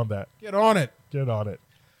 MLB. Get on that. Get on it. Get on it.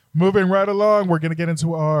 Moving right along, we're going to get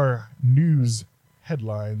into our news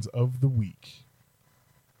headlines of the week.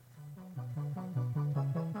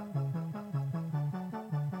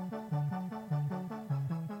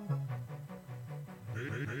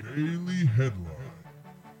 Daily Headline.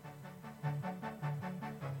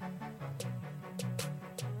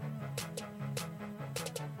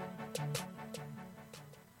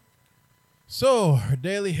 So, our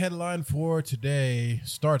daily headline for today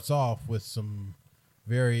starts off with some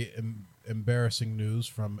very embarrassing news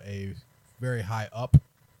from a very high up,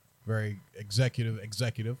 very executive.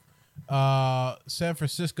 San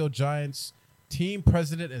Francisco Giants team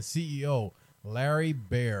president and CEO Larry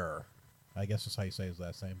Baer, I guess that's how you say his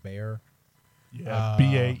last name, Baer, Yeah,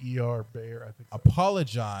 Baer, Baer, I think so.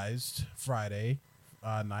 apologized Friday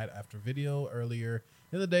night after video earlier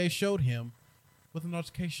in the day showed him with an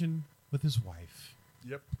altercation with his wife.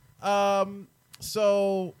 Yep.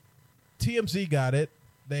 So TMZ got it.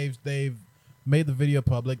 They've made the video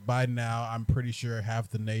public. By now, I'm pretty sure half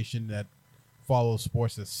the nation that follows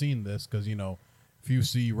sports has seen this because if you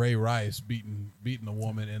see Ray Rice beating a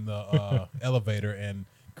woman in the elevator and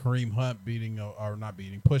Kareem Hunt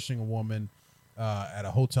pushing a woman at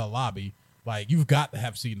a hotel lobby, like you've got to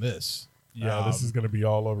have seen this. Yeah, this is going to be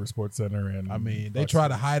all over SportsCenter. And I mean, they Fox try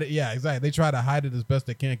to News. hide it. Yeah, exactly. They try to hide it as best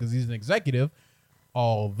they can because he's an executive.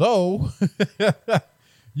 Although,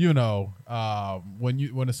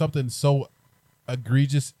 when it's something so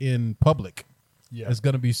egregious in public, Yeah. it's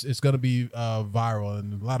gonna be viral,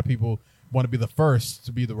 and a lot of people want to be the first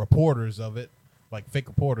to be the reporters of it, like fake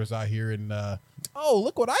reporters out here. And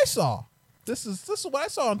look what I saw. This is what I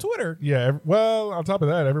saw on Twitter. Yeah. Well, on top of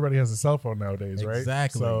that, everybody has a cell phone nowadays, right?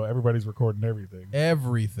 Exactly. So everybody's recording everything.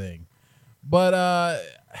 Everything. But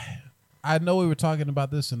I know we were talking about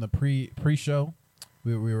this in the pre-show.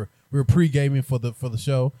 We were pre-gaming for the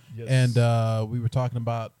show, Yes. and we were talking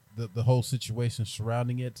about the whole situation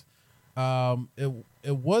surrounding it.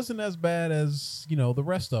 It wasn't as bad as the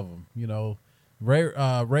rest of them.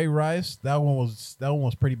 Ray Rice, that one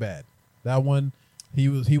was pretty bad. That one he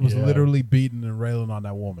was Yeah. literally beating and railing on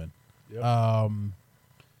that woman. Yep.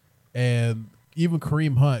 And even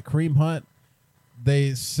Kareem Hunt,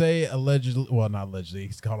 they say allegedly, well, not allegedly,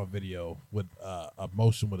 he's caught a video with a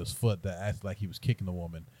motion with his foot that acted like he was kicking the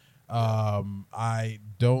woman. I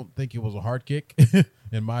don't think it was a hard kick,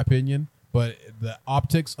 in my opinion, but the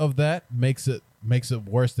optics of that makes it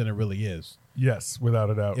worse than it really is. Yes, without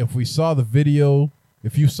a doubt. If you saw the video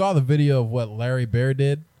of what Larry Baer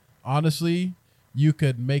did, honestly, you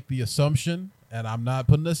could make the assumption, and I'm not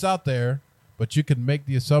putting this out there, but you could make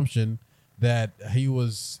the assumption that he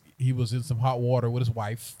was in some hot water with his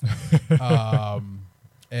wife.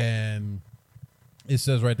 And it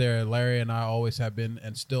says right there, Larry and I always have been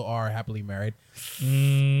and still are happily married.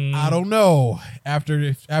 I don't know.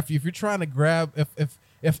 If you're trying to grab,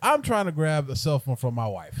 if I'm trying to grab a cell phone from my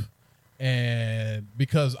wife, and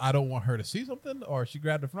because I don't want her to see something, or she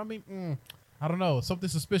grabbed it from me, I don't know. Something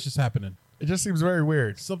suspicious happening. It just seems very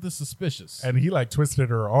weird. Something suspicious. And he like twisted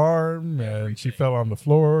her arm, and she fell on the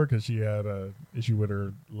floor because she had a issue with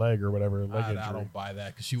her leg or whatever. I don't buy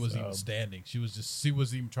that because she wasn't even standing. She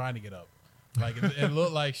wasn't even trying to get up. Like it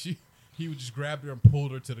looked like he would just grabbed her and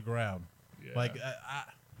pulled her to the ground. Yeah. Like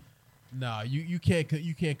no, you can't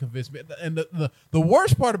convince me. And the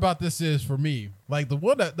worst part about this is for me, like the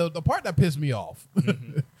part that pissed me off.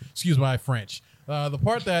 Excuse my French. The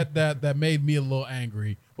part that made me a little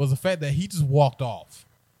angry was the fact that he just walked off.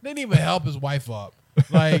 Didn't even help his wife up.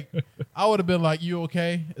 Like I would have been like, "You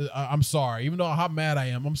okay? I'm sorry." Even though how mad I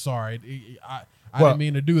am, I'm sorry. I didn't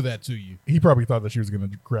mean to do that to you. He probably thought that she was going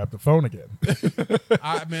to grab the phone again.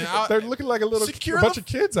 They're looking like a bunch of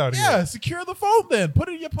kids out here. Yeah, secure the phone then. Put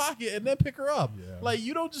it in your pocket and then pick her up. Yeah. Like,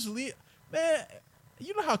 you don't just leave. Man,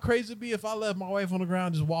 you know how crazy it'd be if I left my wife on the ground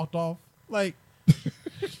and just walked off? Like,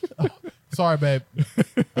 sorry, babe.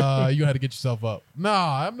 You had to get yourself up.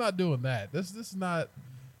 Nah, I'm not doing that. This is not.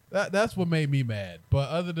 That's what made me mad. But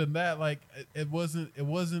other than that, like, it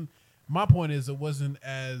wasn't. My point is, it wasn't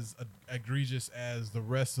as egregious as the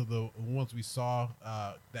rest of the ones we saw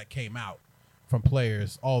that came out from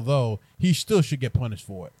players. Although he still should get punished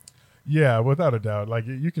for it. Yeah, without a doubt. Like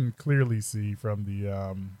you can clearly see from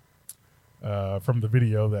the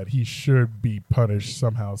video that he should be punished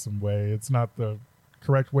somehow, some way. It's not the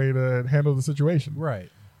correct way to handle the situation. Right.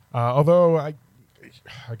 Although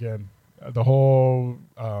the whole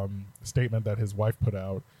statement that his wife put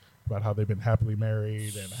out about how they've been happily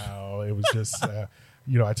married and how it was just,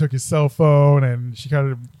 I took his cell phone, and she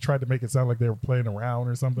kind of tried to make it sound like they were playing around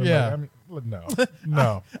or something. Yeah. Like, I mean,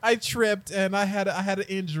 no. I tripped and I had an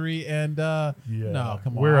injury and no,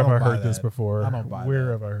 come on. Where have I don't buy heard this that. before? I don't buy Where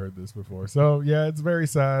that. have I heard this before? So yeah, it's very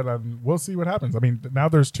sad. We'll see what happens. I mean, now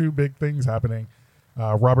there's two big things happening.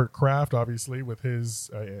 Robert Kraft, obviously, with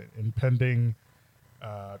his impending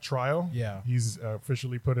trial. Yeah. He's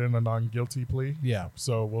officially put in a non-guilty plea. Yeah.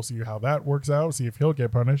 So we'll see how that works out, see if he'll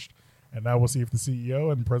get punished. And now we'll see if the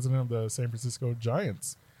CEO and president of the San Francisco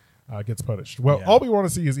Giants gets punished. Well, Yeah. all we want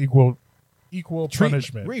to see is equal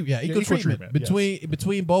punishment. Equal treatment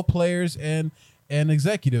between both players and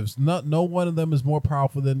executives. No one of them is more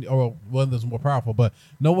powerful or one of them is more powerful, but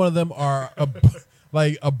no one of them are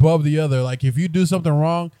like above the other. Like if you do something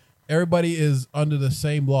wrong, everybody is under the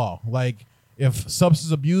same law. Like if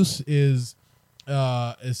substance abuse is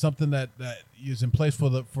something that is in place for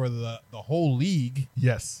the whole league,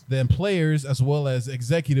 Yes. then players as well as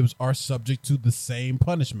executives are subject to the same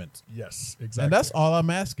punishment. Yes, exactly. And that's all I'm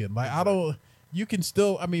asking. Like you can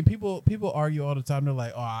still. I mean, people argue all the time. They're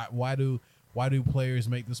like, "Oh, why do players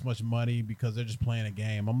make this much money because they're just playing a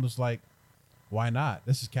game?" I'm just like, why not?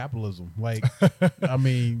 This is capitalism. Like, I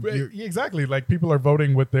mean, exactly. Like people are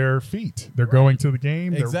voting with their feet. They're going to the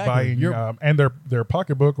game. They're Exactly. buying and their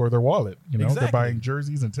pocketbook or their wallet. They're Exactly. buying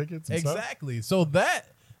jerseys and tickets. And stuff. exactly. So that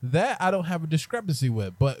I don't have a discrepancy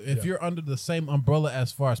with. But if you're under the same umbrella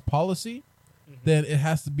as far as policy, then it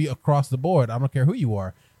has to be across the board. I don't care who you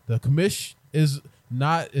are. The commish is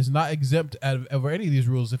not exempt of any of these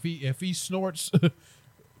rules. If he snorts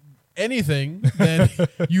anything, then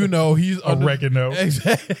he's under Oregano.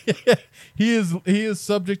 Exactly. He is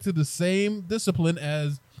subject to the same discipline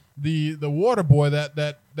as the water boy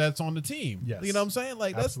that's on the team. Yes. You know what I'm saying?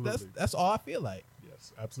 Like Absolutely. that's all I feel like.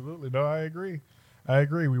 Yes, absolutely. No, I agree.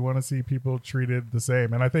 We want to see people treated the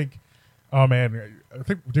same. And I think, oh man,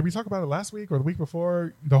 did we talk about it last week or the week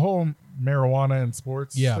before? The whole marijuana and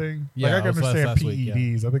sports thing. Yeah, Like I it was can understand last week, yeah.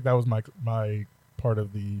 PEDs. I think that was my part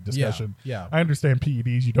of the discussion. Yeah. I understand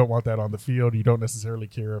PEDs. You don't want that on the field. You don't necessarily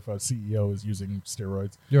care if a CEO is using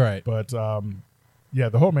steroids. You're right. But the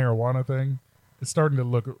whole marijuana thing is starting to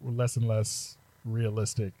look less and less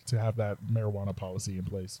realistic to have that marijuana policy in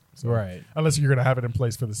place. So, Right. Unless you're going to have it in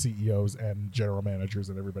place for the CEOs and general managers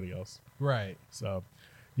and everybody else. Right. So,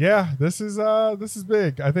 yeah, this is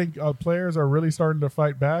big. I think players are really starting to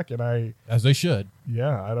fight back, and As they should.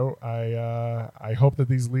 I hope that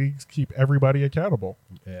these leagues keep everybody accountable.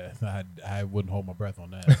 Yeah. I wouldn't hold my breath on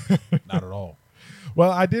that. Not at all. Well,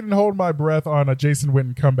 I didn't hold my breath on a Jason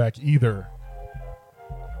Witten comeback either,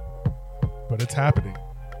 but it's happening.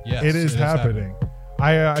 Yes, it is happening.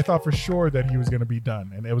 I thought for sure that he was going to be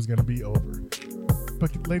done and it was going to be over.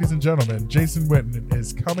 But ladies and gentlemen, Jason Witten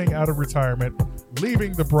is coming out of retirement,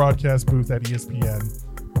 leaving the broadcast booth at ESPN,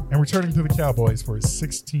 and returning to the Cowboys for his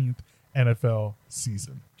 16th NFL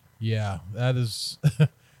season. Yeah, that is.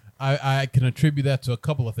 I can attribute that to a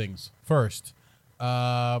couple of things. First,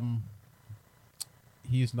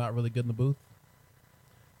 he's not really good in the booth.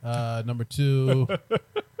 Number two,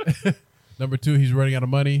 he's running out of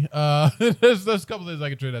money. There's a couple things I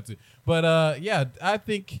can attribute that to. But yeah, I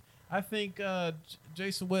think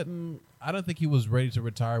Jason Witten, I don't think he was ready to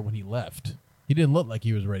retire when he left. He didn't look like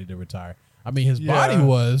he was ready to retire. I mean, his body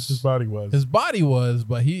was, but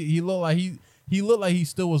he looked like he looked like he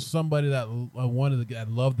still was somebody that that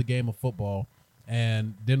loved the game of football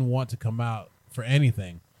and didn't want to come out for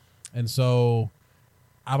anything. And so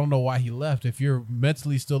I don't know why he left. If you're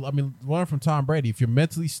mentally still, I mean, learn from Tom Brady. If you're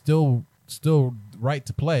mentally still right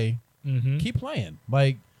to play, keep playing.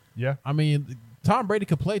 Like, yeah, I mean, Tom Brady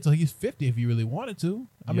could play till he's 50 if he really wanted to.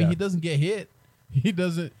 I mean, he doesn't get hit. He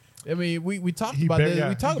doesn't. I mean, we talked about this.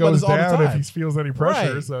 We talk about this all the time. If he feels any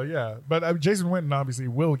pressure, Right. so yeah. But Jason Witten obviously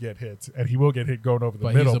will get hit, and he will get hit going over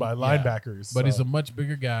the middle by linebackers. But so. he's a much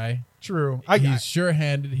bigger guy. True. He's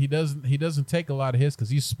sure-handed. He doesn't take a lot of hits because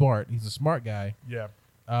he's smart. He's a smart guy. Yeah.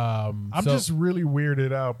 I'm just really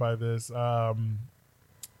weirded out by this. To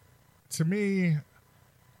me,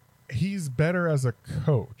 he's better as a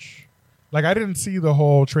coach. Like, I didn't see the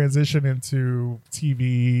whole transition into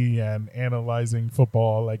TV and analyzing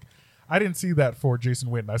football. Like, I didn't see that for Jason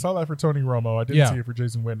Witten. I saw that for Tony Romo. I didn't see it for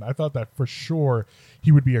Jason Witten. I thought that for sure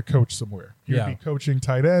he would be a coach somewhere. He would be coaching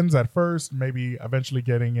tight ends at first, maybe eventually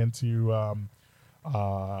getting into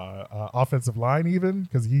offensive line even,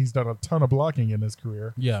 because he's done a ton of blocking in his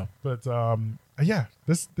career. Yeah. But,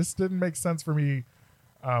 this didn't make sense for me,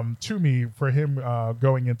 for him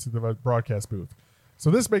going into the broadcast booth. So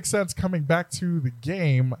this makes sense coming back to the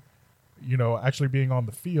game, actually being on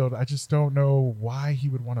the field. I just don't know why he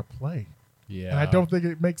would want to play. Yeah. And I don't think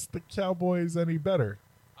it makes the Cowboys any better.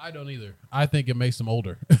 I don't either. I think it makes them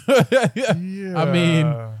older. Yeah. I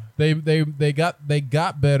mean, they got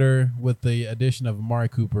better with the addition of Amari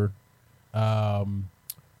Cooper. And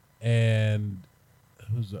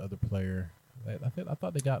who's the other player? I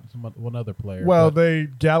thought they got one other player. Well,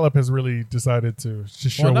 Gallup has really decided to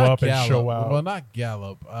show up and show out. Well, not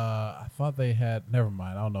Gallup. I thought they had. Never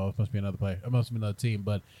mind. I don't know. It must be another player. It must be another team.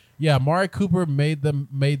 But yeah, Amari Cooper made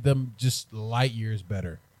them just light years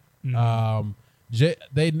better. Mm-hmm.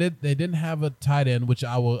 They didn't have a tight end, which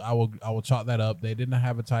I will chalk that up. They didn't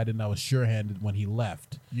have a tight end that was sure-handed when he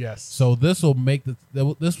left. Yes. So this will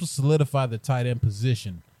solidify the tight end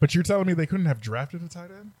position. But you're telling me they couldn't have drafted a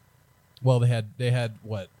tight end? Well, they had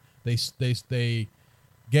what they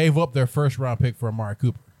gave up their first round pick for Amari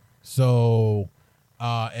Cooper. So,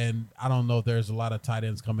 and I don't know if there's a lot of tight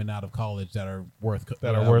ends coming out of college that are worth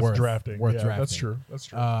drafting. Drafting. That's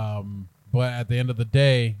true. But at the end of the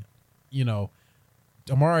day,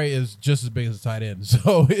 Amari is just as big as a tight end,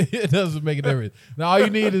 so it doesn't make a difference. Now all you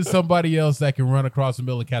need is somebody else that can run across the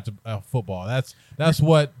middle and catch a football. That's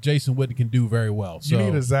what Jason Witten can do very well. So, you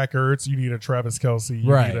need a Zach Ertz, you need a Travis Kelce, you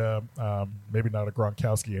need a maybe not a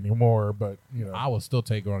Gronkowski anymore, but I will still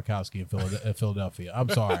take Gronkowski in Philadelphia. I'm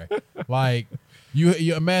sorry, like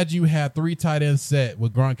you imagine you had 3 tight ends set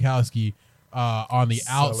with Gronkowski on the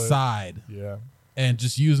outside, and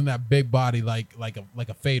just using that big body like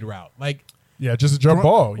a fade route, like. Yeah, just a jump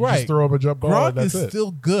ball. You just throw up a jump ball. Gronk and that's is it.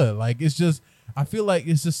 Still good. Like it's just, I feel like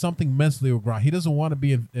it's just something mentally with Gronk. He doesn't want to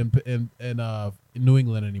be in New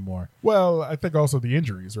England anymore. Well, I think also the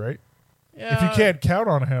injuries, right? Yeah. If you can't count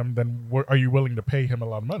on him, then are you willing to pay him a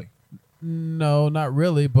lot of money? No, not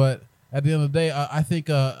really. But at the end of the day, I think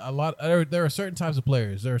a lot. There are certain types of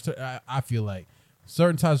players. I feel like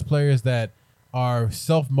certain types of players that are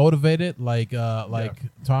self-motivated, like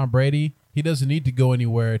Tom Brady. He doesn't need to go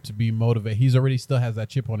anywhere to be motivated. He's already still has that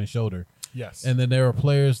chip on his shoulder. Yes. And then there are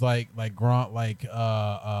players like Gronk, like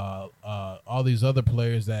all these other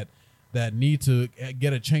players that need to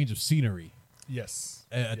get a change of scenery. Yes.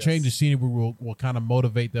 A change of scenery will kind of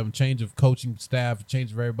motivate them. Change of coaching staff,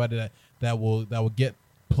 change of everybody that will get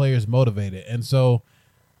players motivated. And so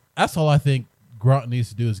that's all I think Gronk needs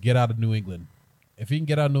to do is get out of New England. If he can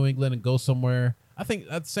get out of New England and go somewhere, I think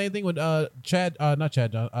that's the same thing with the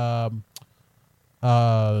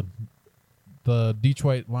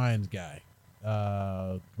Detroit Lions guy,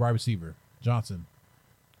 wide receiver Johnson,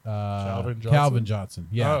 Calvin Johnson.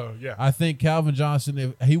 Yeah, Oh, yeah. I think Calvin Johnson,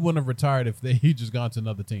 if he wouldn't have retired if he just gone to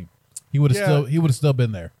another team. he would have Yeah. still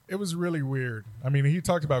been there. It was really weird. I mean, he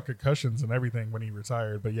talked about concussions and everything when he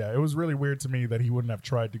retired, but yeah, it was really weird to me that he wouldn't have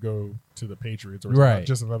tried to go to the Patriots or Right.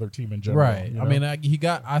 just another team in general. Right. you I know? mean,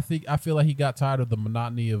 I feel like he got tired of the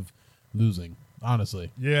monotony of losing.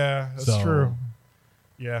 Honestly. yeah, that's So- true.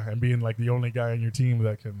 Yeah, and being like the only guy on your team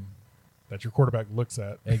that your quarterback looks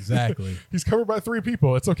at. Exactly. He's covered by 3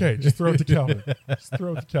 people. It's okay. Just throw it to Calvin. Just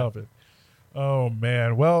throw it to Calvin. Oh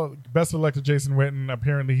man. Well, best of luck to Jason Witten.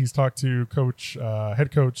 Apparently, he's talked to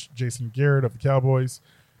head coach Jason Garrett of the Cowboys,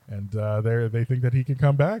 and they think that he can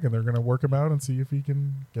come back, and they're going to work him out and see if he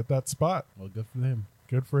can get that spot. Well, good for him.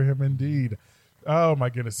 Good for him indeed. Oh my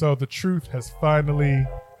goodness. So the truth has finally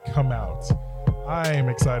come out. I am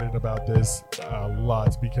excited about this a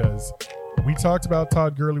lot because we talked about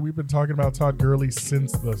Todd Gurley. We've been talking about Todd Gurley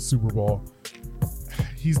since the Super Bowl.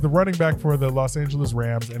 He's the running back for the Los Angeles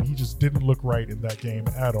Rams, and he just didn't look right in that game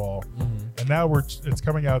at all. And now it's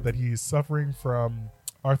coming out that he's suffering from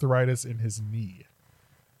arthritis in his knee.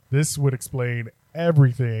 This would explain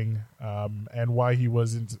everything and why he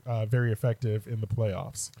wasn't very effective in the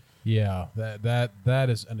playoffs. Yeah, that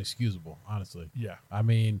is inexcusable, honestly. Yeah. I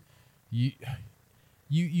mean,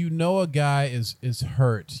 you know a guy is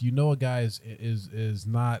hurt. You know a guy is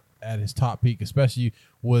not at his top peak, especially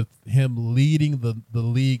with him leading the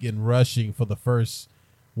league in rushing for the first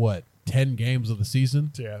 10 games of the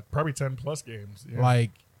season. Yeah, probably 10 plus games. Yeah.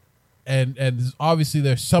 Like, and obviously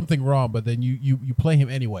there's something wrong, but then you play him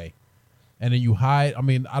anyway, and then you hide. I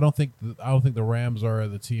mean, I don't think the Rams are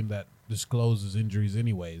the team that discloses injuries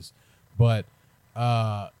anyways, but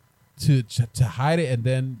to hide it and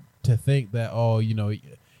then to think that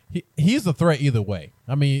he's a threat either way.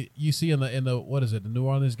 I mean, you see in the what is it, the New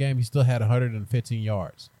Orleans game, he still had 115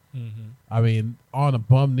 yards. I mean, on a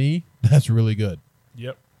bum knee, that's really good.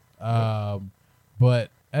 Yep. But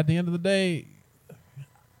at the end of the day,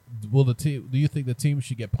 do you think the team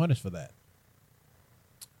should get punished for that?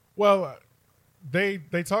 Well, they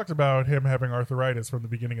talked about him having arthritis from the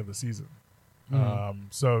beginning of the season.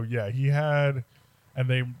 So yeah, he had, and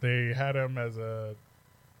they had him as a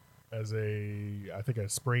I think a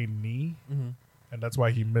sprained knee, and that's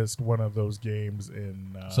why he missed one of those games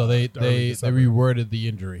in. So they December. reworded the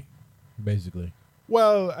injury, basically.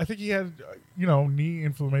 Well, I think he had, knee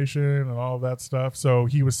inflammation and all of that stuff. So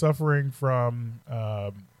he was suffering from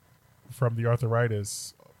the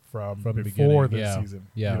arthritis from the before beginning, this yeah. season.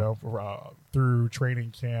 Yeah. Through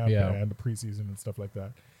training camp Yeah. and the preseason and stuff like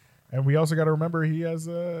that. And we also got to remember he's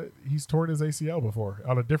torn his ACL before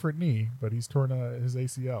on a different knee, but he's torn his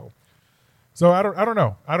ACL. So I don't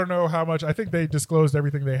know. I don't know how much. I think they disclosed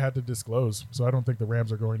everything they had to disclose. So I don't think the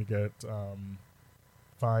Rams are going to get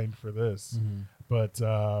fined for this. But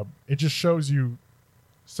it just shows you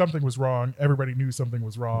something was wrong. Everybody knew something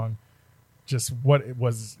was wrong. Just what it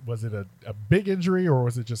was it a big injury or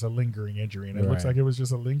was it just a lingering injury? And it looks Right. like it was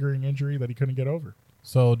just a lingering injury that he couldn't get over.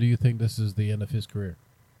 So do you think this is the end of his career?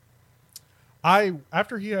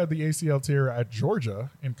 After he had the ACL tear at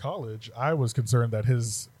Georgia in college, I was concerned that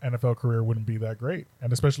his NFL career wouldn't be that great.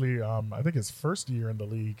 And especially, I think his first year in the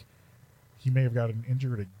league, he may have gotten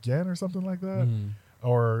injured again or something like that.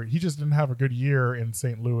 Or he just didn't have a good year in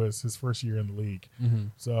St. Louis his first year in the league.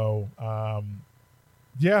 So,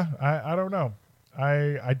 yeah, I don't know.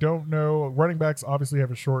 I don't know. Running backs obviously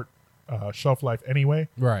have a short shelf life anyway.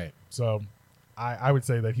 Right. So I would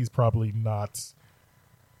say that he's probably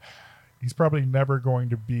never going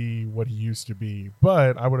to be what he used to be.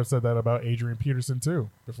 But I would have said that about Adrian Peterson too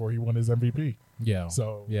before he won his MVP. Yeah.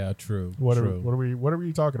 So yeah, true. What true. are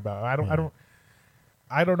we talking about?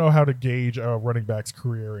 I don't know how to gauge a running back's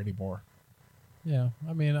career anymore. Yeah,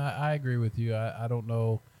 I mean, I agree with you. I don't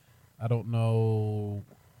know.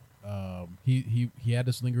 He had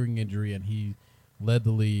this lingering injury, and he led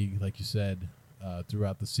the league, like you said,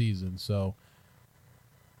 throughout the season. So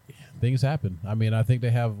things happen. I mean, I think they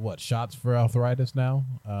have shots for arthritis now,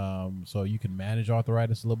 so you can manage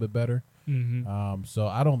arthritis a little bit better. So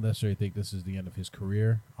I don't necessarily think this is the end of his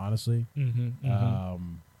career, honestly.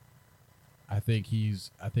 I think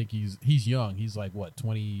he's young. He's like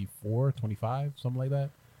 24, 25, something like that.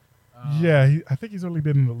 Yeah, I think he's only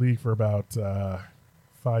been in the league for about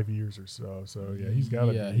 5 years or so. So yeah, he's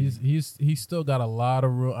got. Yeah, he's still got a lot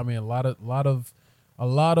of room. I mean, a lot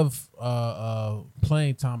of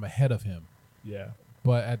playing time ahead of him. Yeah,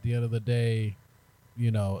 But at the end of the day,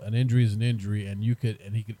 an injury is an injury, and he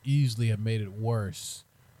could easily have made it worse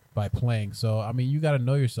by playing. So I mean, you got to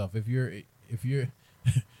know yourself. If you're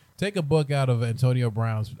take a book out of Antonio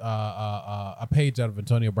Brown's a page out of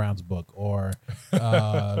Antonio Brown's book or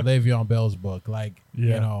Le'Veon Bell's book,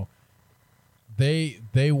 they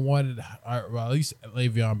wanted, well, at least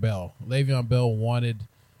Le'Veon Bell. Le'Veon Bell wanted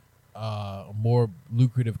a more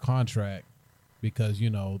lucrative contract because, you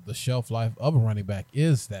know, the shelf life of a running back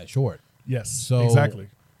is that short. Yes, So exactly.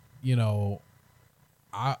 You know,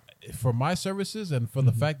 for my services and for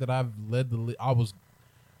the fact that I've I was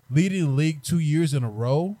leading the league 2 years in a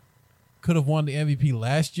row, could have won the MVP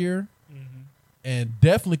last year, and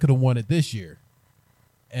definitely could have won it this year.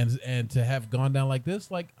 And to have gone down like this,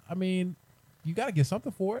 like, I mean, you got to get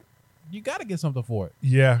something for it. You got to get something for it.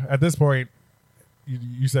 Yeah, at this point,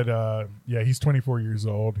 you said, he's 24 years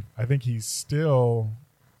old. I think he's still.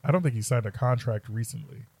 I don't think he signed a contract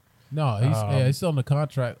recently. No, he's still in the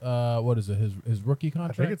contract. What is it? His rookie I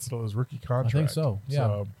contract? think it's still his rookie contract. I think so. Yeah.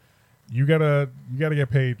 So you gotta get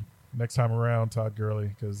paid next time around, Todd Gurley.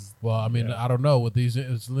 Because Well, I mean, I don't know with these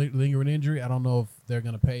lingering injury. I don't know if they're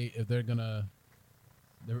gonna pay. If they're gonna,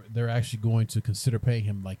 they're actually going to consider paying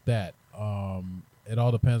him like that. It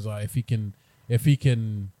all depends on if he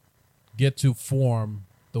can get to form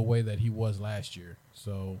the way that he was last year.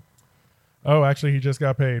 So. Oh, actually, he just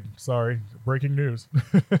got paid. Sorry, breaking news.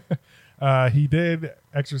 He did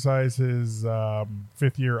exercise his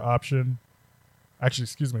 5th-year option. Actually,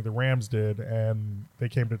 excuse me, the Rams did, and they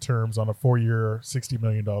came to terms on a 4-year, $60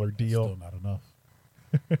 million deal. Still not enough.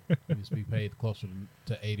 He needs to be paid closer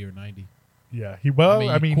to 80 or 90. Yeah,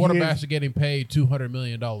 I mean, he quarterbacks is- are getting paid $200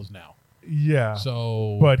 million now. Yeah,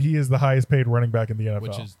 So, but he is the highest paid running back in the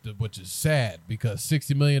NFL. which is sad because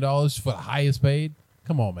 $60 million for the highest paid.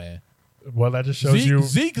 Come on, man. Well, that just shows you.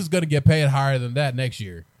 Zeke is going to get paid higher than that next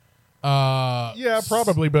year. Yeah,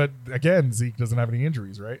 probably, but again, Zeke doesn't have any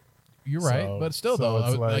injuries, right? You're right, So- but still, so though,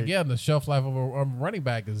 it's like- again, the shelf life of a running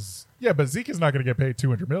back is Yeah, but Zeke is not going to get paid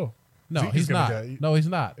 $200 million. no, Zeke is he's gonna not. get- No, he's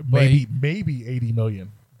not. But maybe $80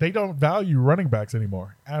 million. They don't value running backs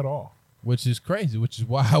anymore at all. which is crazy. Which is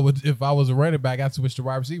why I would, if I was a running back, I'd switch to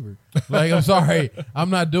wide receiver. Like, I'm sorry, I'm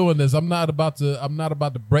not doing this. I'm not about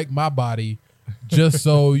to break my body just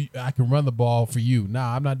so I can run the ball for you.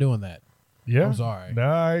 Nah, I'm not doing that. Yeah, I'm sorry. No,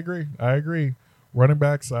 I agree. Running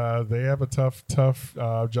backs, they have a tough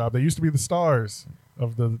job. They used to be the stars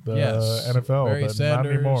of the Yes, NFL, Barry but Sanders,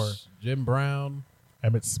 not anymore. Jim Brown,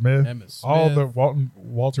 Emmett Smith, all the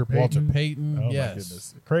Walter Payton. Walter Payton. Oh yes. my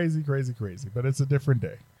goodness, crazy. But it's a different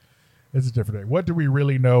day. What do we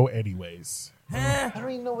really know, anyways? I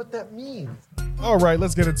don't even know what that means. All right,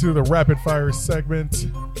 let's get into the rapid fire segment.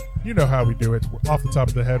 You know how we do it. We're off the top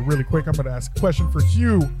of the head, really quick. I'm going to ask a question for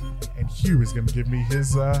Hugh, and Hugh is going to give me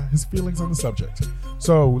his feelings on the subject.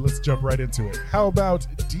 So let's jump right into it. How about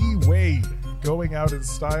D Wade going out in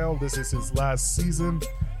style? This is his last season.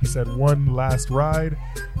 He said one last ride.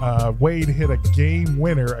 Wade hit a game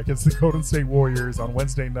winner against the Golden State Warriors on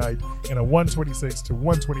Wednesday night in a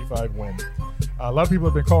 126-125 win. A lot of people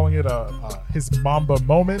have been calling it his Mamba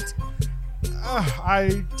moment.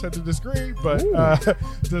 I tend to disagree, but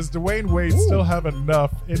does Dwayne Wade still have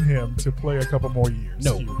enough in him to play a couple more years?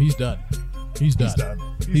 No, Hugh? he's done. He's done.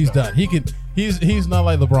 He's done. He can. He's not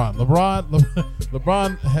like LeBron.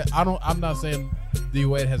 LeBron. I'm not saying D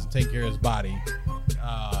Wade hasn't taken care of his body.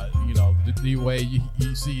 You know, D Wade.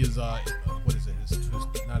 You see his what is it? His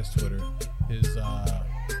not his Twitter. His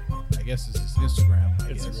I guess it's his Instagram.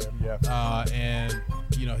 I guess. Instagram, yeah. And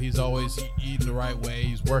you know, he's always eating the right way.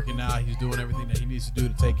 He's working out. He's doing everything that he needs to do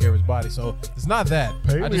to take care of his body. So it's not that.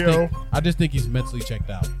 Paleo. I just think he's mentally checked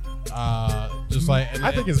out. Just like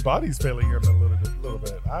I think his body's failing him a little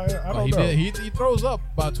bit. I don't know. He throws up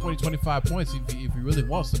about 20, 25 points if he really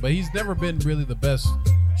wants to, but he's never been really the best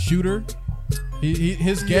shooter.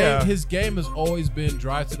 His game has always been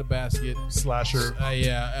drive to the basket, Slasher.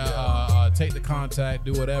 take the contact,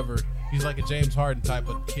 do whatever. He's like a James Harden type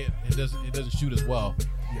of kid. It doesn't shoot as well.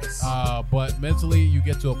 Yes. But mentally, you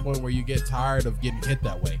get to a point where you get tired of getting hit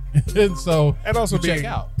that way, and also you check being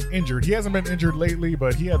out. injured. He hasn't been injured lately,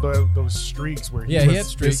 but he had those streaks where he he was had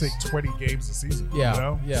streaks. missing 20 games a season. Yeah, You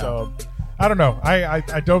know? yeah. So I don't know. I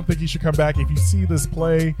don't think he should come back. If you see this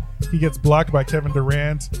play, he gets blocked by Kevin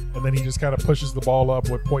Durant, and then he just kind of pushes the ball up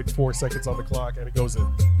with 0.4 seconds on the clock, and it goes in.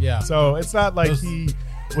 Yeah. So it's not like Those- he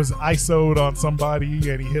was ISO'd on somebody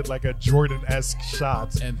and he hit like a Jordan-esque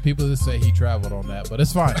shot. And people just say he traveled on that, but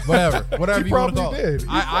it's fine. Whatever He you want to probably call did. it. He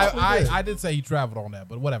probably did. I did say he traveled on that,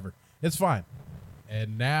 but whatever. It's fine.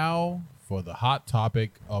 And now for the hot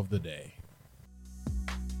topic of the day.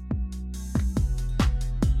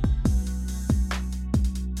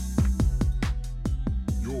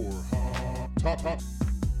 Your top.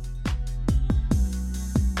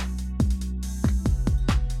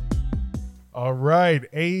 All right,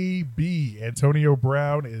 AB Antonio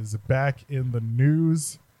Brown is back in the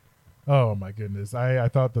news. Oh my goodness. I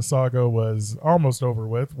thought the saga was almost over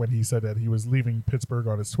with when he said that he was leaving Pittsburgh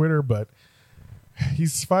on his Twitter, but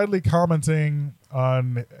he's finally commenting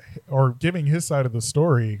on or giving his side of the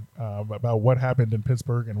story about what happened in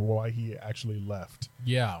Pittsburgh and why he actually left.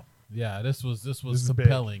 Yeah. This was This is big.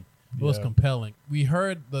 compelling. It was Yeah. compelling. We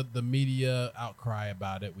heard the media outcry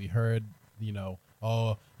about it. We heard,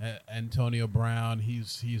 Antonio Brown,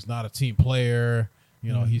 he's not a team player.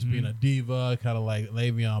 He's being a diva, kind of like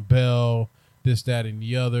Le'Veon Bell, this, that, and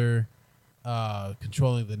the other,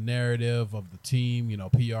 controlling the narrative of the team.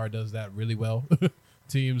 PR does that really well.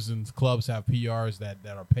 Teams and clubs have PRs that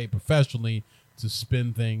are paid professionally to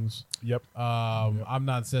spin things. Yep. I'm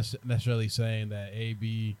not necessarily saying that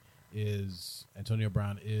Antonio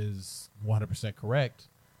Brown is 100% correct,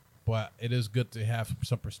 but it is good to have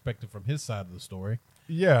some perspective from his side of the story.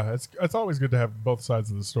 Yeah, it's always good to have both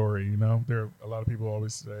sides of the story. There are a lot of people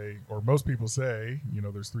always say, or most people say,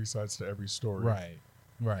 there's three sides to every story.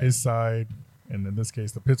 Right. His side, and in this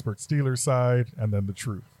case, the Pittsburgh Steelers side, and then the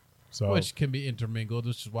truth. So, Which can be intermingled,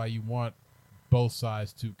 which is why you want both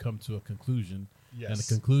sides to come to a conclusion. yes. And the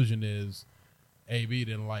conclusion is AB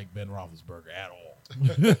didn't like Ben Roethlisberger at all.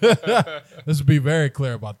 Let's be very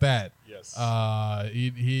clear about that. Yes.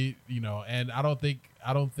 He and I don't think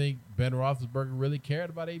Ben Roethlisberger really cared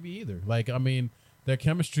about AB either. Their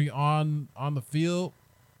chemistry on the field,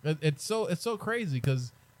 it's so crazy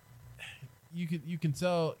because you can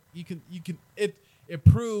tell it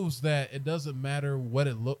proves that it doesn't matter what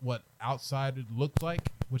outside it looks like,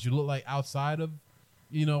 what you look like outside of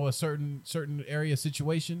a certain area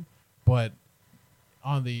situation, but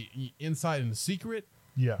on the inside and the secret,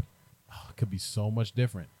 yeah. it could be so much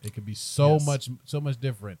different. It could be so Yes. much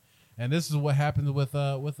different. And this is what happened with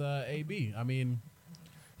AB.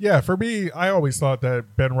 Yeah, for me, I always thought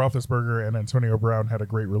that Ben Roethlisberger and Antonio Brown had a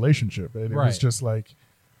great relationship. And it was Right. just like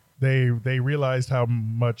they realized how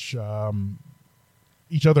much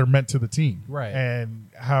each other meant to the team. Right. And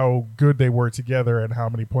how good they were together and how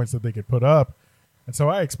many points that they could put up. And so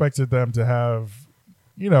I expected them to have,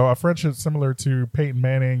 a friendship similar to Peyton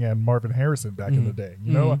Manning and Marvin Harrison back in the day.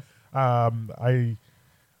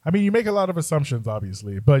 I mean, you make a lot of assumptions,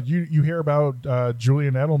 obviously, but you hear about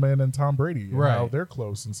Julian Edelman and Tom Brady, and how Right. they're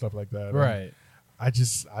close and stuff like that. And Right. I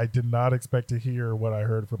did not expect to hear what I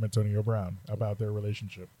heard from Antonio Brown about their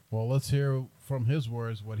relationship. Well, let's hear from his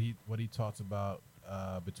words what he talks about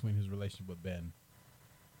between his relationship with Ben.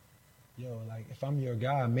 Yo, like if I'm your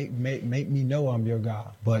guy, make me know I'm your guy.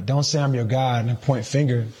 But don't say I'm your guy and then point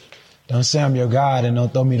finger. Don't say I'm your guy and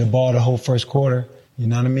don't throw me the ball the whole first quarter. You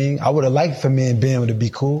know what I mean? I would have liked for me and Ben to be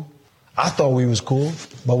cool. I thought we was cool.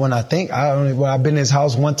 But when I've been in his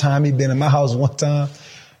house one time, he been in my house one time.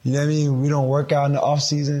 You know what I mean? We don't work out in the off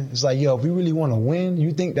season. It's like, yo, if we really want to win,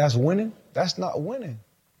 you think that's winning? That's not winning.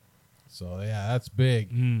 So yeah, that's big.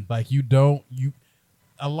 Like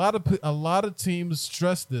a lot of teams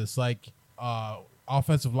stress this. Like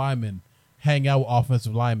offensive linemen hang out with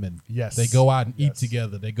offensive linemen. Yes. They go out and eat Yes.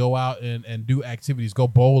 together. They go out and do activities. Go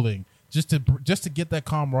bowling just to get that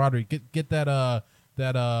camaraderie, get that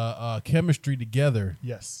chemistry together.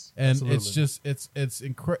 Yes, And absolutely. it's just it's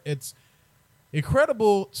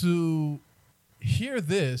incredible to hear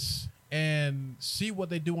this and see what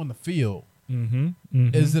they do on the field.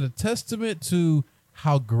 Is it a testament to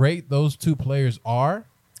how great those two players are?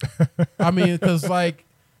 I mean, because like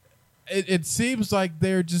it seems like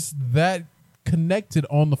they're just that connected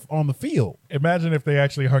on the field. Imagine if they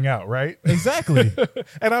actually hung out, right? Exactly.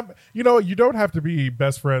 And you don't have to be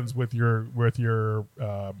best friends with your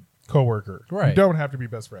coworker. Right. You don't have to be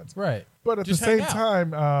best friends. Right. But at Just the hang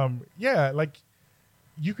same out. time, like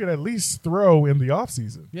you can at least throw in the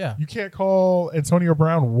offseason. Yeah. You can't call Antonio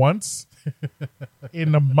Brown once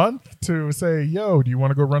in a month to say, yo, do you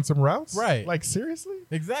want to go run some routes? Right. Like, seriously?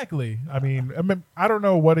 Exactly. I mean, I don't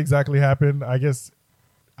know what exactly happened. I guess,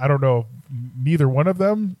 I don't know if neither one of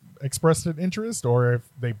them expressed an interest or if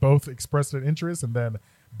they both expressed an interest and then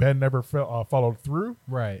Ben never followed through.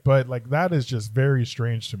 Right. But like that is just very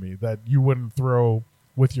strange to me that you wouldn't throw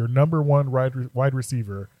with your number one wide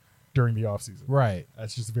receiver during the offseason. Right.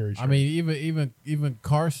 That's just very strange. I mean, even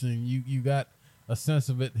Carson, you got a sense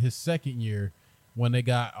of it his second year when they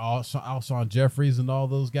got Alshon Jeffries and all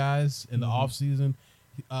those guys in the offseason.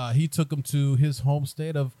 He took them to his home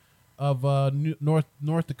state of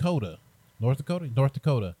North Dakota.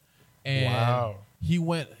 And Wow.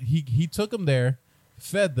 he took them there,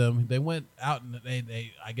 fed them. They went out and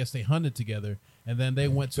they I guess they hunted together. And then they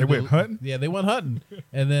went to went hunting? Yeah, they went hunting.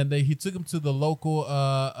 And then he took them to the local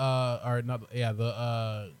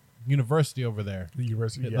university over there. The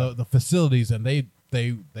university, yeah. The facilities, and they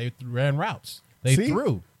ran routes. They See?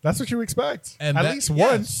 threw. That's what you expect. And At that- least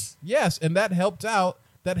yes, once. Yes, and that helped out.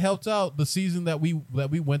 That helped out the season that we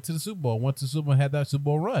went to the Super Bowl. Went to the Super Bowl and had that Super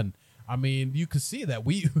Bowl run. I mean, you could see that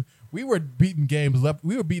we were beating games left.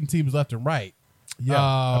 We were beating teams left and right.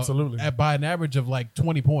 Yeah, absolutely. By an average of like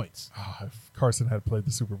 20 points. If Carson had played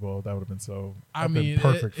the Super Bowl, that would have been I mean,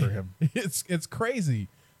 perfect for him. It's crazy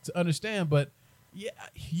to understand, but yeah,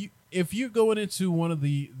 if you're going into one of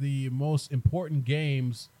the most important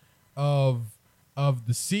games of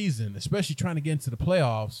the season, especially trying to get into the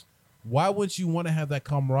playoffs, why wouldn't you want to have that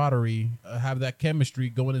camaraderie, have that chemistry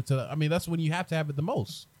going into? I mean, that's when you have to have it the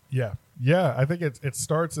most. Yeah. Yeah. I think it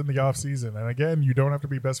starts in the off season. And again, you don't have to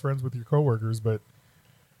be best friends with your coworkers, but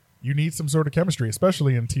you need some sort of chemistry,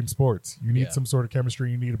 especially in team sports. You need Yeah. some sort of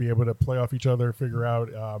chemistry. You need to be able to play off each other, figure out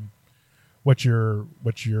what your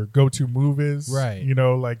go-to move is. Right. You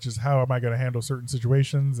know, like just how am I going to handle certain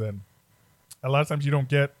situations? And a lot of times you don't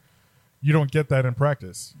get that in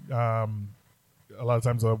practice. A lot of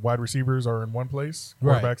times the wide receivers are in one place,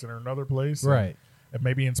 Right. quarterbacks are in another place. Right. And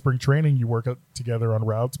maybe in spring training you work together on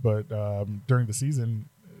routes, but during the season,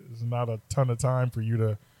 there's not a ton of time for you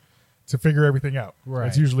to figure everything out. Right.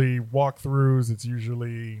 It's usually walkthroughs. It's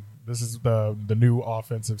usually this is the new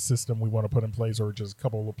offensive system we want to put in place, or just a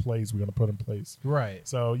couple of plays we want to put in place. Right.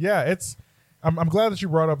 So yeah, I'm glad that you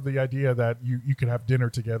brought up the idea that you could have dinner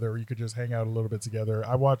together, or you could just hang out a little bit together.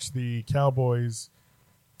 I watched the Cowboys,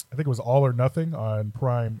 I think it was All or Nothing on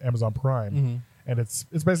Amazon Prime, and it's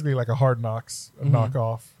basically like a Hard Knocks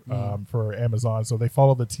knockoff for Amazon. So they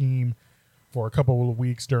follow the team for a couple of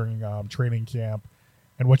weeks during training camp,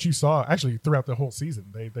 and what you saw actually throughout the whole season,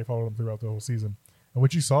 they followed them throughout the whole season. And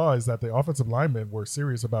what you saw is that the offensive linemen were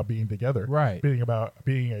serious about being together, Right.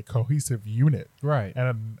 being a cohesive unit, Right.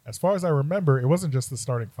 And as far as I remember, it wasn't just the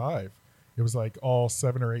starting five; it was like all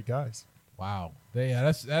 7 or 8 guys. Wow.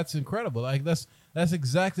 That's incredible. Like that's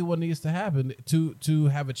exactly what needs to happen to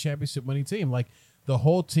have a championship winning team. Like the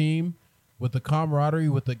whole team with the camaraderie,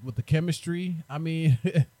 with the chemistry. I mean,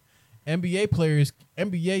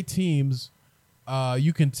 NBA teams,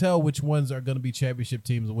 you can tell which ones are going to be championship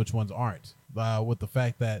teams and which ones aren't. With the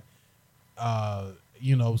fact that,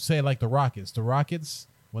 say like the Rockets. The Rockets,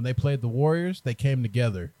 when they played the Warriors, they came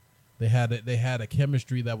together. They had a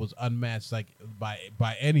chemistry that was unmatched, like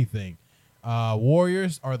by anything.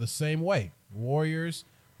 Warriors are the same way. Warriors,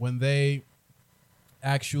 when they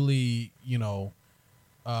actually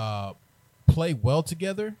play well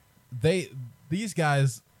together, these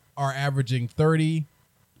guys are averaging 25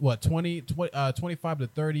 to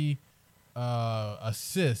 30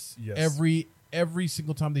 assists Yes. every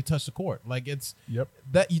single time they touch the court. Like it's Yep.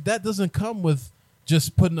 that doesn't come with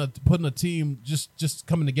just putting a team just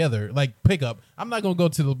coming together like pickup. I'm not gonna go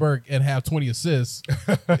to the Berg and have 20 assists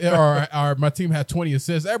or my team had 20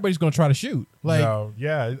 assists. Everybody's gonna try to shoot. Like No,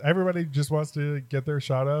 yeah, everybody just wants to get their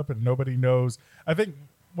shot up, and nobody knows. I think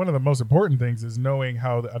one of the most important things is knowing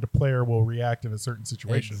how the player will react in a certain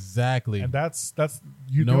situation. exactly. And that's the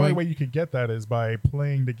only Knowing- way you can get that is by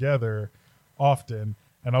playing together often,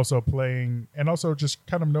 and also just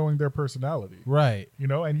kind of knowing their personality. Right.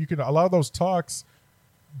 And you can allow those talks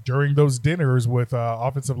during those dinners with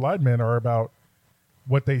offensive linemen are about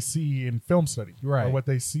what they see in film study, Right. or what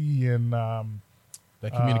they see in The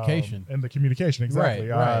communication. and the communication, exactly.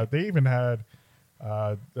 Right. They even had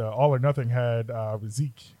the All or Nothing had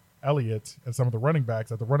Zeke Elliott and some of the running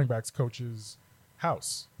backs at the running backs coach's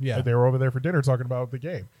house. Yeah. They were over there for dinner talking about the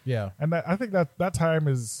game. Yeah. And I think that time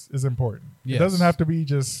is important. Yes. It doesn't have to be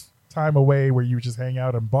just time away where you just hang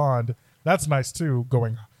out and bond. That's nice too,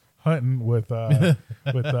 going hunting with Carson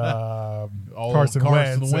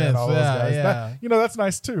Carson Wentz and all those yeah, guys. yeah. That's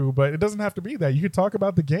nice too, but it doesn't have to be that. You could talk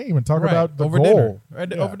about the game and talk Right. about the over goal. dinner.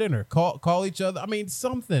 Right, Yeah. Over dinner. Call each other. I mean,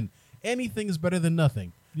 something. Anything is better than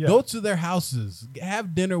nothing. Yeah. Go to their houses.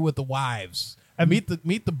 Have dinner with the wives. And meet the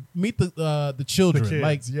children. The kids,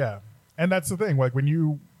 Like yeah. And that's the thing. Like when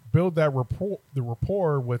you build that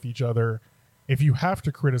rapport with each other, if you have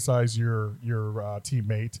to criticize your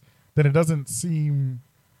teammate, then it doesn't seem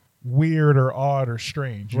weird or odd or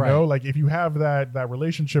strange. You Right. know, like if you have that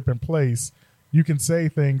relationship in place, you can say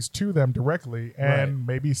things to them directly, and Right.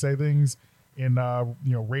 maybe say things in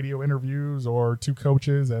radio interviews or to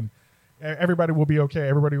coaches, and everybody will be okay.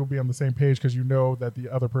 Everybody will be on the same page because you know that the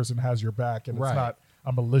other person has your back, and Right. it's not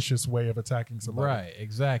a malicious way of attacking somebody. right.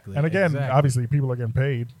 Exactly. And again, Exactly. obviously, people are getting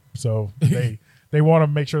paid, so they want to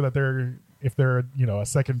make sure that if they're a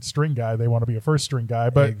second string guy, they want to be a first string guy.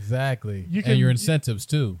 But exactly. you can- and your incentives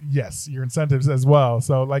too. yes, your incentives as well.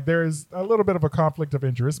 So like there's a little bit of a conflict of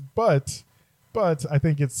interest, but I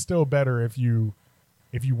think it's still better if you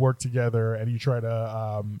work together and you try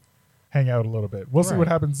to hang out a little bit. We'll see Right. what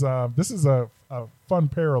happens. This is a fun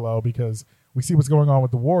parallel because we see what's going on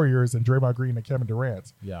with the Warriors and Draymond Green and Kevin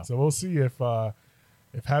Durant. Yeah. So we'll see if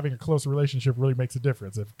having a close relationship really makes a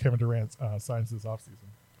difference if Kevin Durant signs this offseason.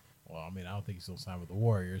 Well, I mean, I don't think he's going to sign with the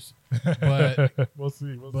Warriors, but We'll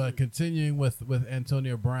see. but continuing with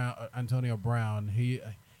Antonio Brown,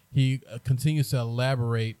 he continues to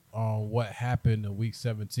elaborate on what happened in Week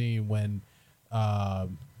 17 when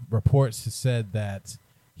reports said that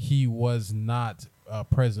he was not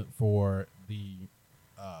present for the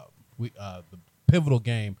pivotal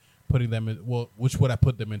game, putting them in which would have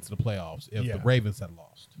put them into the playoffs if Yeah. the Ravens had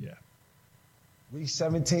lost. Yeah. Week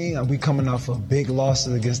 17, we coming off of big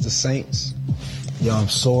losses against the Saints. Yo, I'm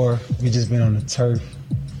sore. We just been on the turf.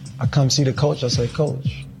 I come see the coach. I say,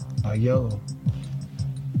 Coach, like, yo,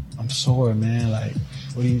 I'm sore, man. Like,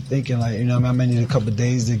 what are you thinking? Like, I might need a couple of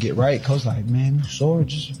days to get right. Coach, like, man, you sore?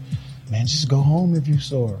 Just go home if you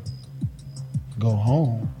sore. Go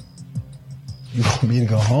home? You want me to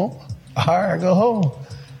go home? All right, go home.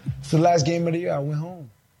 It's the last game of the year. I went home.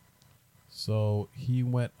 So he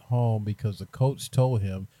went home because the coach told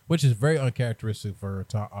him, which is very uncharacteristic for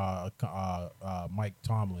Mike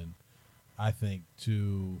Tomlin, I think,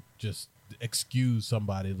 to just excuse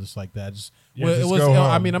somebody just like that. It was. go home.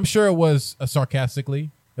 I mean, I'm sure it was sarcastically.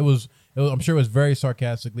 I'm sure it was very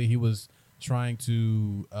sarcastically. He was trying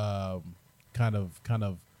to kind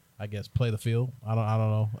of, I guess, play the field. I don't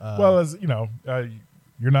know. Well, as you know,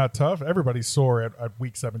 you're not tough. Everybody's sore at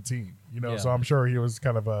week 17. Yeah. So I'm sure he was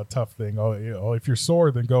kind of a tough thing. If you're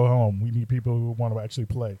sore, then go home. We need people who want to actually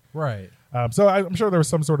play. right. So I'm sure there was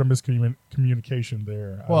some sort of miscommunication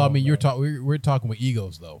there. Well, I don't mean, know. we're talking with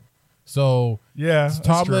egos though. So Yeah, that's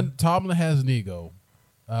true. Tomlin has an ego.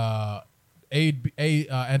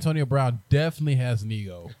 Antonio Brown definitely has an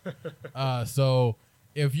ego. So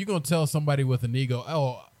if you're gonna tell somebody with an ego,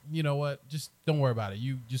 oh, you know what, just don't worry about it.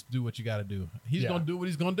 You just do what you got to do. He's Yeah. gonna do what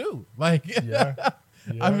he's gonna do. Like, Yeah.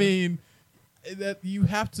 I mean, that you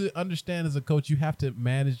have to understand as a coach, you have to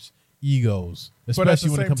manage egos, But at especially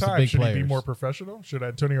the when it same comes to time, big should players. he be more professional? Should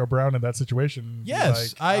Antonio Brown in that situation? be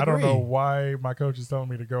Yes, like, I don't know agree. why my coach is telling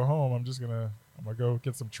me to go home. I'm gonna go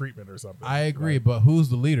get some treatment or something. I agree, Like, but who's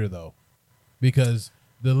the leader though? Because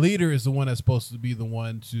the leader is the one that's supposed to be the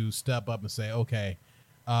one to step up and say, okay,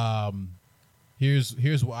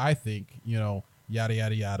 here's what I think, yada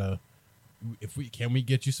yada yada. If we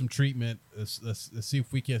get you some treatment, let's see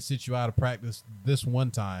if we can sit you out of practice this one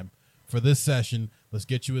time for this session. Let's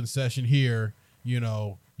get you in session here. You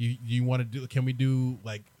want to do? Can we do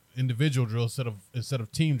like individual drills instead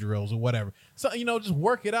of team drills or whatever? So just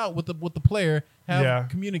work it out with the player. Have Yeah.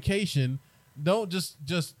 communication. Don't just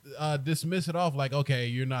dismiss it off like, okay,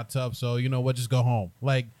 you're not tough, so you know what, just go home.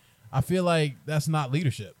 Like, I feel like that's not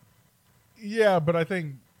leadership. Yeah, but I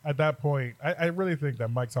think at that point, I really think that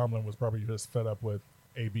Mike Tomlin was probably just fed up with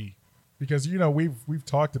AB, because we've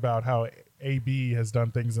talked about how AB has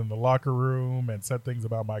done things in the locker room and said things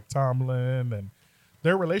about Mike Tomlin, and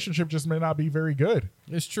their relationship just may not be very good.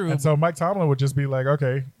 It's true. And so Mike Tomlin would just be like,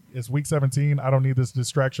 okay, it's week 17. I don't need this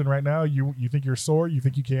distraction right now. You think you're sore? You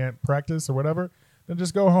think you can't practice or whatever? Then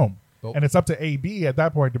just go home. Nope. And it's up to AB at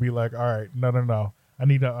that point to be like, all right, no. I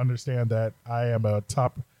need to understand that I am a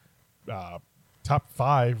top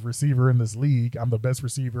 5 receiver in this league. I'm the best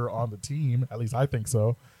receiver on the team. At least I think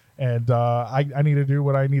so. And I need to do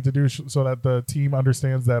what I need to do so that the team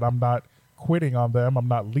understands that I'm not quitting on them. I'm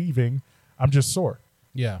not leaving. I'm just sore.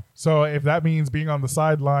 yeah. So if that means being on the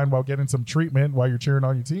sideline while getting some treatment while you're cheering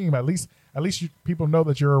on your team, at least people know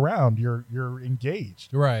that you're around. You're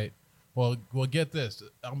engaged. Right. Well, get this.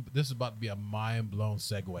 This is about to be a mind-blown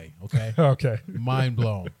segue, okay? Okay. Mind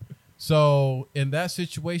blown. So in that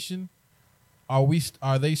situation,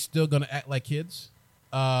 are they still going to act like kids?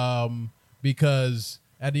 Because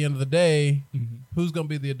at the end of the day, who's going to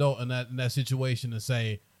be the adult in that situation and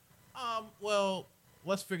say, well,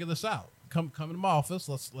 let's figure this out. Come in my office.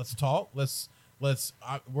 Let's talk.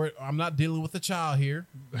 I'm not dealing with a child here.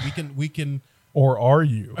 We can. Or are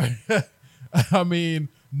you? I mean,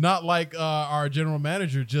 not like our general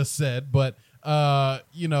manager just said, but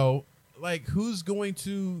like, who's going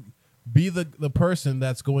to be the person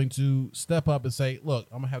that's going to step up and say, look,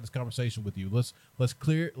 I'm gonna have this conversation with you. Let's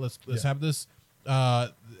have this.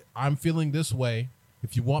 I'm feeling this way.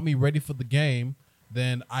 If you want me ready for the game,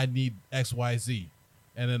 then I need X, Y, Z.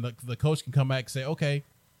 And then the coach can come back and say, okay,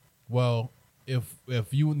 well,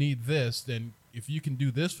 if you need this, then if you can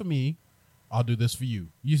do this for me, I'll do this for you.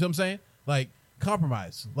 You see what I'm saying? Like,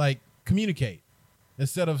 compromise, like, communicate.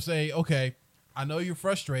 Instead of saying, okay, I know you're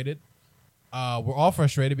frustrated. we're all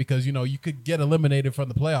frustrated because you could get eliminated from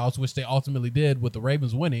the playoffs, which they ultimately did with the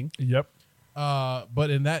Ravens winning. Yep. But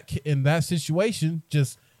in that situation,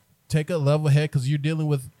 just take a level head because you're dealing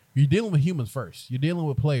with humans first. You're dealing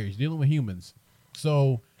with players. You're dealing with humans.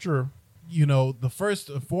 So True. the first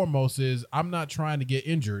and foremost is I'm not trying to get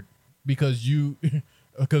injured because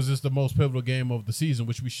because it's the most pivotal game of the season,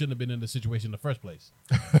 which we shouldn't have been in the situation in the first place.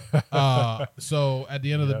 So at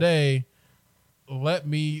the end of the day, let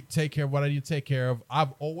me take care of what I need to take care of.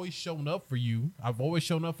 I've always shown up for you. I've always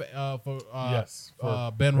shown up for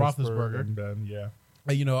Ben Roethlisberger. And Ben, yeah.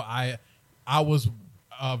 I was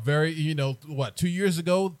very 2 years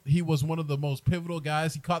ago he was one of the most pivotal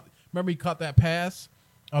guys. He caught that pass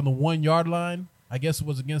on the 1 yard line. I guess it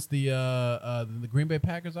was against the Green Bay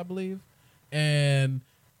Packers, I believe, and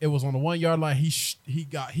it was on the 1 yard line. He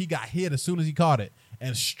got hit as soon as he caught it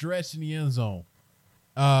and stretched in the end zone.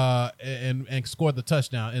 And scored the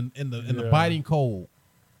touchdown in the biting cold.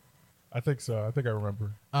 I think so. I think I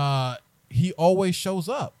remember. He always shows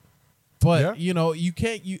up, but you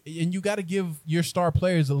can't. You got to give your star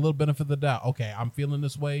players a little benefit of the doubt. Okay, I'm feeling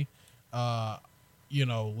this way. Let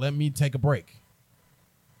me take a break.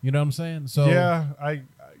 You know what I'm saying? So yeah,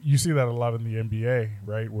 you see that a lot in the NBA,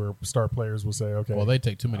 right? Where star players will say, "Okay, well, they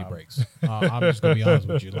take too many breaks." I'm just gonna be honest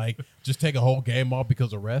with you. Like, just take a whole game off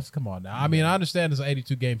because of rest. Come on now. I mean, I understand there's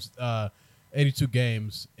 82 games in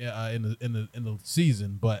the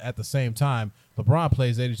season, but at the same time, LeBron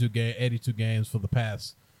plays 82 games for the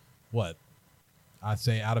past I'd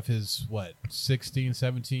say out of his 16,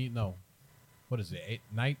 17, no. What is it?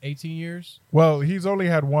 18 years? Well, he's only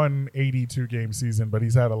had one 82-game season, but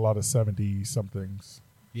he's had a lot of 70-somethings.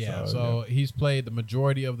 Yeah, so he's played the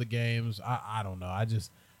majority of the games. I don't know.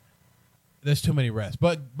 There's too many rests.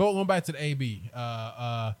 But going back to the AB,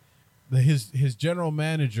 his general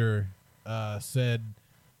manager said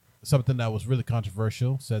something that was really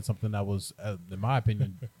controversial. Said something that was, in my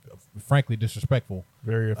opinion, frankly disrespectful.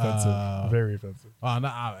 Very offensive. Very offensive. I'm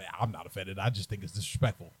not offended. I just think it's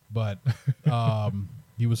disrespectful. But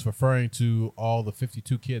he was referring to all the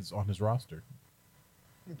 52 kids on his roster.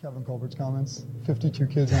 Kevin Colbert's comments. 52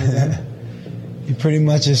 kids on the bench. He pretty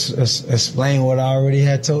much just explained what I already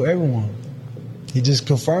had told everyone. He just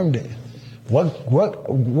confirmed it.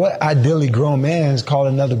 What ideally grown man's call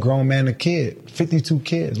another grown man a kid? 52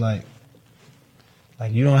 kids, like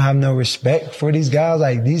you don't have no respect for these guys.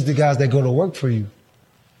 Like, these the guys that go to work for you,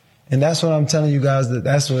 and that's what I'm telling you guys.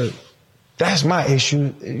 That's my issue.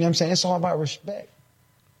 You know what I'm saying? It's all about respect.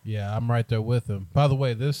 Yeah, I'm right there with him. By the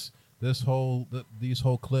way, these whole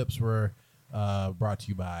clips were brought to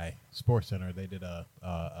you by SportsCenter. They did a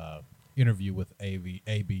interview with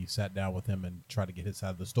AB, sat down with him and tried to get his side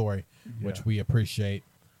of the story, which we appreciate.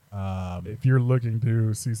 If you're looking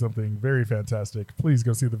to see something very fantastic, please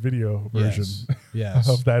go see the video version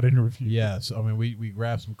of that interview. Yes, I mean we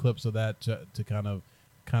grabbed some clips of that to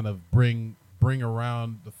kind of bring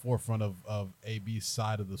around the forefront of AB's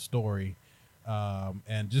side of the story,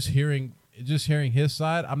 and just hearing his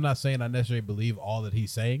side. I'm not saying I necessarily believe all that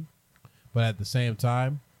he's saying, but at the same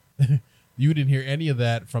time, you didn't hear any of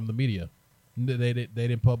that from the media. They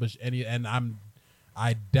didn't publish any, and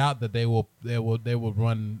I doubt that they will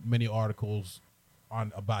run many articles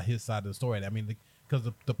about his side of the story. I mean, because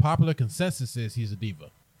the popular consensus is he's a diva.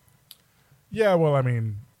 Yeah, well, I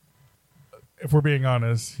mean, if we're being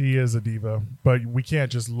honest, he is a diva, but we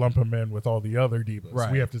can't just lump him in with all the other divas.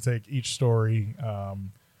 Right. We have to take each story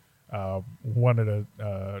one at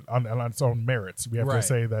on its own merits. We have to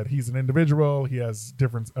say that he's an individual. He has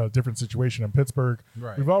different situation in Pittsburgh.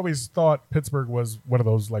 Right. We've always thought Pittsburgh was one of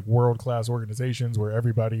those like world-class organizations where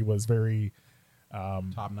everybody was very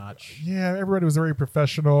top notch. Yeah, everybody was very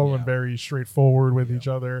professional and very straightforward with each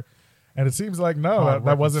other. And it seems like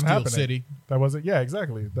that wasn't happening. City. That wasn't. Yeah,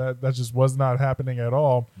 exactly. That just was not happening at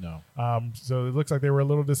all. No. So it looks like they were a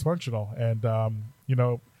little dysfunctional, and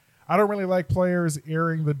I don't really like players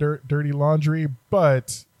airing the dirty laundry,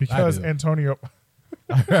 but because Antonio,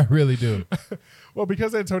 I really do. Well,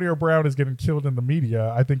 because Antonio Brown is getting killed in the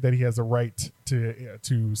media, I think that he has a right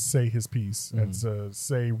to say his piece and to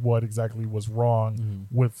say what exactly was wrong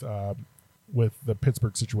with the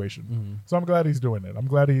Pittsburgh situation. So I'm glad he's doing it. I'm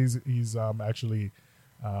glad he's actually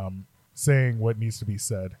saying what needs to be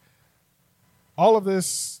said. All of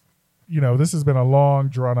this, this has been a long,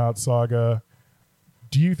 drawn-out saga.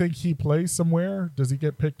 Do you think he plays somewhere? Does he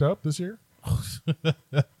get picked up this year?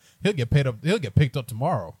 He'll get paid up. He'll get picked up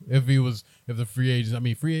tomorrow if the free agents. I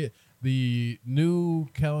mean, the new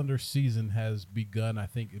calendar season has begun. I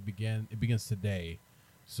think it begins today.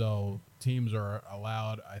 So teams are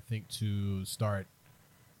allowed, I think, to start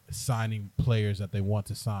signing players that they want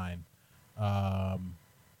to sign. But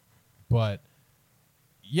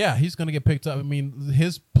yeah, he's going to get picked up. I mean,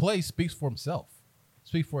 his play speaks for himself.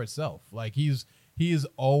 Speak for itself. Like he is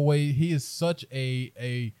such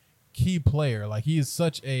a key player. Like he is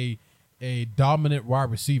such a dominant wide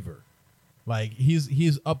receiver. Like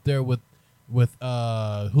he's up there with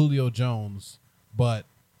Julio Jones, but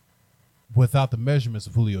without the measurements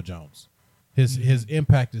of Julio Jones. His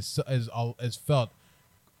impact is felt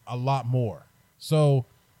a lot more. So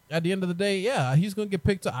at the end of the day, yeah, he's going to get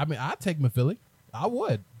picked up. I mean, I'd take him in Philly. I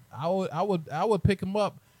would pick him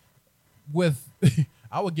up with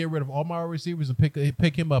I would get rid of all my receivers and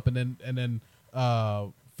pick him up and then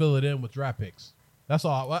fill it in with draft picks. That's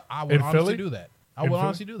all. I would honestly do that. I would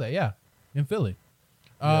honestly do that. Yeah, in Philly.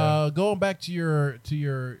 Going back to your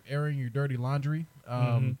airing your dirty laundry.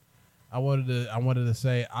 I wanted to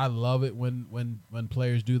say I love it when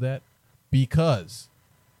players do that because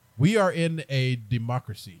we are in a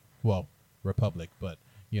democracy. Well, republic, but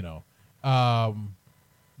the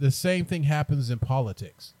same thing happens in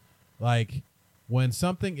politics. Like when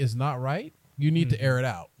something is not right, you need to air it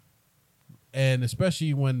out. And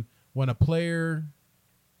especially when a player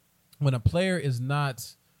is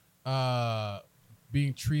not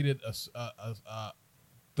being treated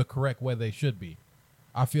the correct way they should be,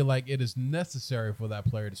 I feel like it is necessary for that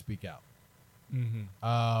player to speak out.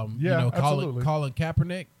 Absolutely. Colin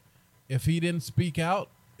Kaepernick, if he didn't speak out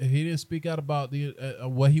about the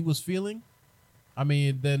what he was feeling, I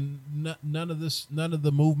mean, then none of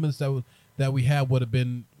the movements that we had would have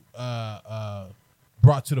been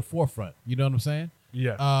brought to the forefront. You know what I'm saying?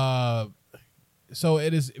 Yeah. So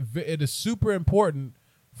it is super important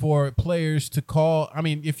for players to call. I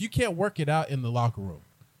mean, if you can't work it out in the locker room,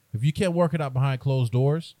 if you can't work it out behind closed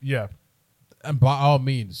doors, yeah, and by all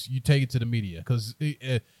means, you take it to the media because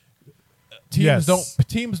teams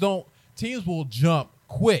will jump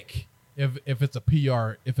quick if it's a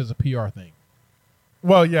PR thing.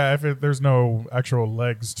 Well, yeah, if there's no actual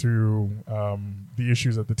legs to the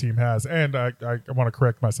issues that the team has. And I want to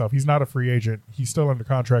correct myself. He's not a free agent. He's still under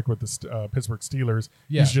contract with the Pittsburgh Steelers.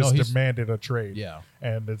 Yeah, he's demanded a trade. Yeah.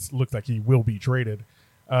 And it looks like he will be traded.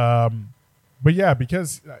 But yeah,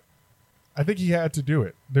 because I think he had to do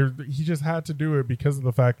it. He just had to do it because of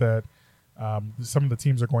the fact that some of the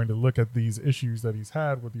teams are going to look at these issues that he's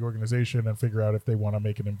had with the organization and figure out if they want to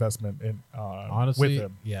make an investment in honestly, with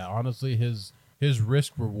him. Yeah, honestly, his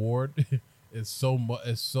risk reward is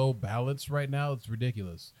so balanced right now. It's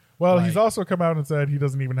ridiculous. Well, he's also come out and said he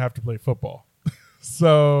doesn't even have to play football.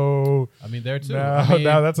 So I mean, there too.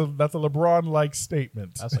 Now that's a LeBron-like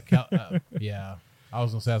statement. That's yeah. I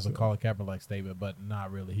was gonna say that's a Colin Kaepernick statement, but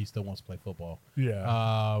not really. He still wants to play football.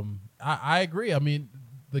 Yeah. I agree. I mean,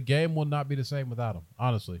 the game will not be the same without him.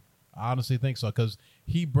 Honestly, I honestly think so because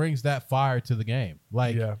he brings that fire to the game.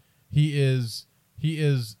 Like he is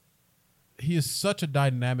such a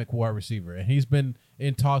dynamic wide receiver, and he's been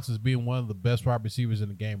in talks as being one of the best wide receivers in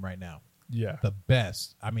the game right now. Yeah, the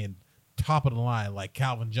best. I mean, top of the line, like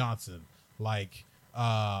Calvin Johnson, like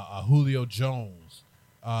Julio Jones,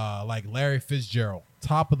 like Larry Fitzgerald,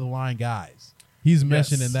 top of the line guys. He's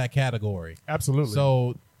mentioned in that category. Absolutely.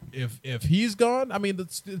 So if he's gone, I mean,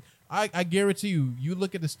 I guarantee you. You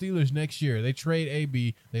look at the Steelers next year. They trade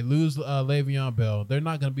AB. They lose Le'Veon Bell. They're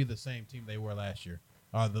not going to be the same team they were last year.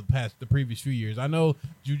 The previous few years. I know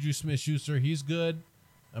Juju Smith-Schuster, he's good.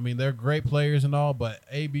 I mean, they're great players and all, but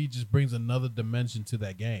AB just brings another dimension to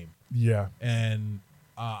that game. Yeah. And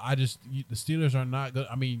the Steelers are not good.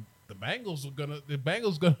 I mean, the Bengals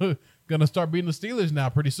gonna start beating the Steelers now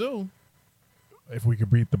pretty soon. If we could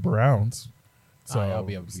beat the Browns. So I'll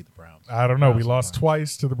be able to beat the Browns. I don't know. We lost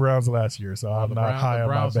twice to the Browns last year, so I'm not high on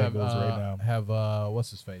my Bengals right now. Have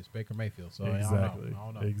what's his face? Baker Mayfield. So exactly. I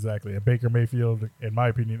don't know. Exactly. And Baker Mayfield, in my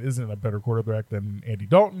opinion, isn't a better quarterback than Andy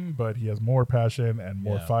Dalton, but he has more passion and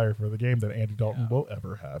more fire for the game than Andy Dalton will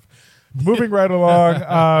ever have. Moving right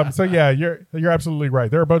along. So yeah, you're absolutely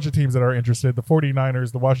right. There are a bunch of teams that are interested. The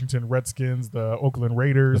 49ers, the Washington Redskins, the Oakland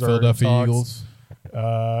Raiders, the Philadelphia Eagles.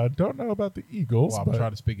 Don't know about the Eagles. Well, I'm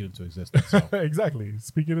trying to speak it into existence. So. Exactly.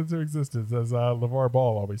 Speak it into existence, as LeVar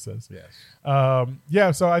Ball always says.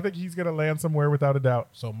 Yes. So I think he's going to land somewhere without a doubt.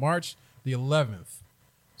 So March the 11th.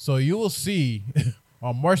 So you will see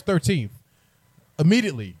on March 13th,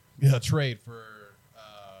 immediately, a trade for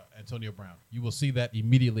Antonio Brown. You will see that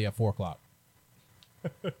immediately at 4:00.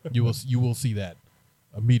 You will see that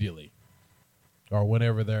immediately. Or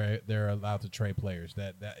whenever they're allowed to trade players.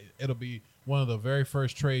 That it'll be one of the very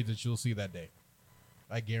first trades that you'll see that day.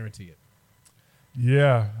 I guarantee it.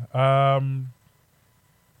 Yeah.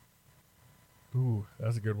 Ooh,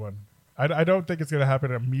 that's a good one. I don't think it's going to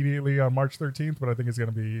happen immediately on March 13th, but I think it's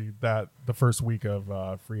going to be the first week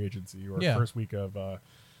of free agency or first week of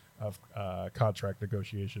contract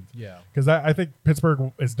negotiations. Yeah. Because I think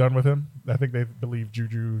Pittsburgh is done with him. I think they believe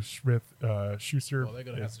Juju Smith-Schuster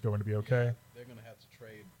is going to be okay. Yeah, they're going to have to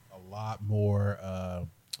trade a lot more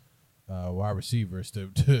wide receivers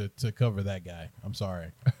to cover that guy. I'm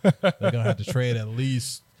sorry. They're going to have to trade at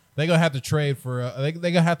least. They're going to have to trade for. They're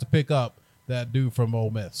going to have to pick up that dude from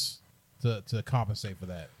Ole Miss to compensate for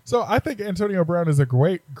that. So I think Antonio Brown is a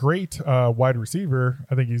great wide receiver.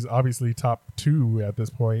 I think he's obviously top 2 at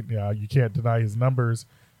this point. Yeah, you can't deny his numbers,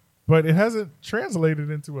 but it hasn't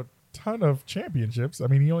translated into a ton of championships. I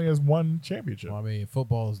mean, he only has 1 championship. Well, I mean,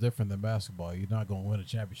 football is different than basketball. You're not going to win a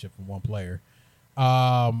championship from one player.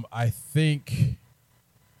 I think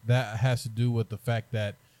that has to do with the fact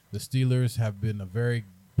that the Steelers have been a very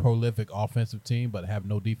prolific offensive team, but have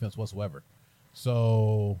no defense whatsoever.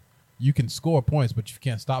 So you can score points, but if you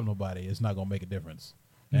can't stop nobody, it's not going to make a difference.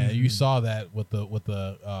 And you saw that with the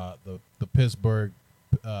Pittsburgh,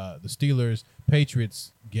 the Steelers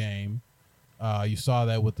Patriots game. You saw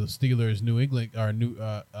that with the Steelers New England or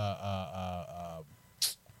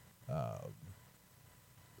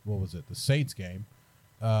what was it? The Saints game.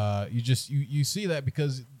 You see that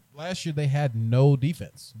because last year they had no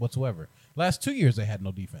defense whatsoever. Last 2 years they had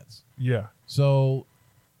no defense. Yeah. So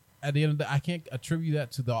at the end of the day, I can't attribute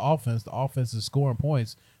that to the offense. The offense is scoring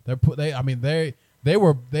points. They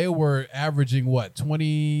were averaging what,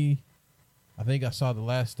 20? I think I saw the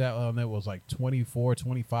last stat on there was like 24,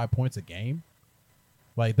 25 points a game.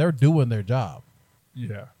 Like, they're doing their job.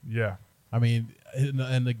 Yeah. Yeah. I mean,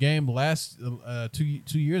 in the game last 2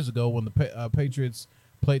 years ago when the Patriots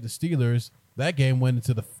played the Steelers, that game went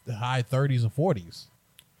into the high 30s and 40s.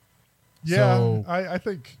 Yeah, So, I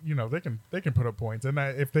think they can put up points, and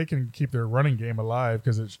if they can keep their running game alive,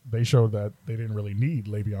 because they showed that they didn't really need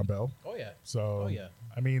Le'Veon Bell. oh yeah, So oh yeah.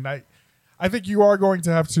 I mean, I think you are going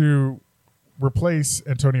to have to replace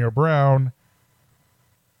Antonio Brown.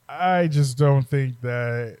 I just don't think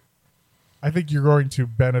that. I think you're going to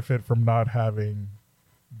benefit from not having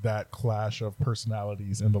that clash of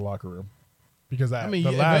personalities in the locker room, because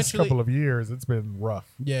the last couple of years it's been rough.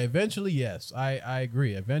 Yeah, eventually, yes, I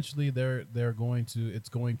agree. Eventually, they're going to. It's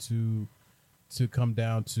going to come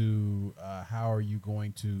down to how are you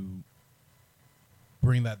going to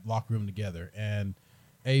bring that locker room together? And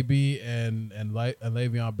AB and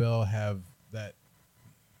Le'Veon Bell have that.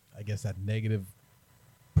 I guess that negative.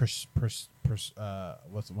 What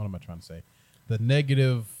am I trying to say? The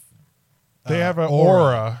negative. They have an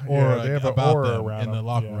aura. Yeah, They have an about aura them around in the them.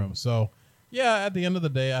 locker Yeah. room. So, yeah, at the end of the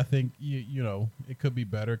day, I think it could be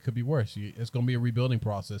better, it could be worse. It's going to be a rebuilding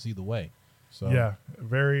process either way. So Yeah,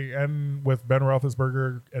 and with Ben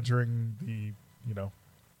Roethlisberger entering the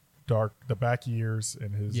the back years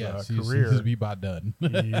in his career, he's be about done.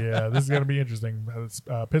 yeah, this is going to be interesting.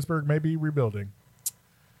 Pittsburgh may be rebuilding.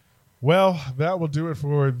 Well, that will do it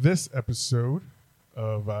for this episode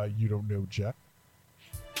of You Don't Know Jack.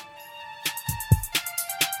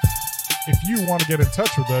 If you want to get in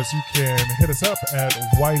touch with us, you can hit us up at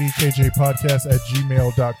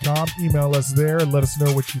ydkjpodcast@gmail.com. Email us there. Let us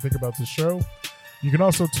know what you think about the show. You can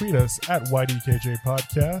also tweet us at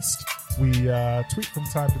ydkjpodcast. We tweet from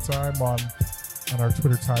time to time on our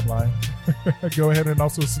Twitter timeline. Go ahead and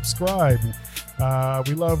also subscribe.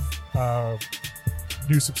 We love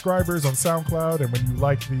new subscribers on SoundCloud, and when you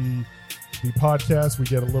like the podcast, we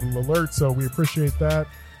get a little alert, so we appreciate that.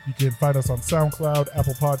 You can find us on SoundCloud,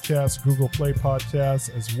 Apple Podcasts, Google Play Podcasts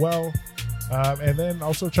as well. And then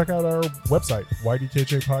also check out our website,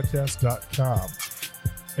 ydkjpodcast.com.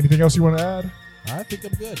 Anything else you want to add? I think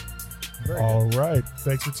I'm good. Very All good. right.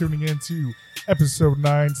 Thanks for tuning in to episode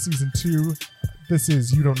 9, season 2. This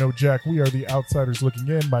is You Don't Know Jack. We are the Outsiders Looking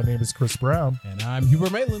In. My name is Chris Brown, And I'm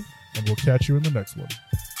Hubert Maitland. and we'll catch you in the next one.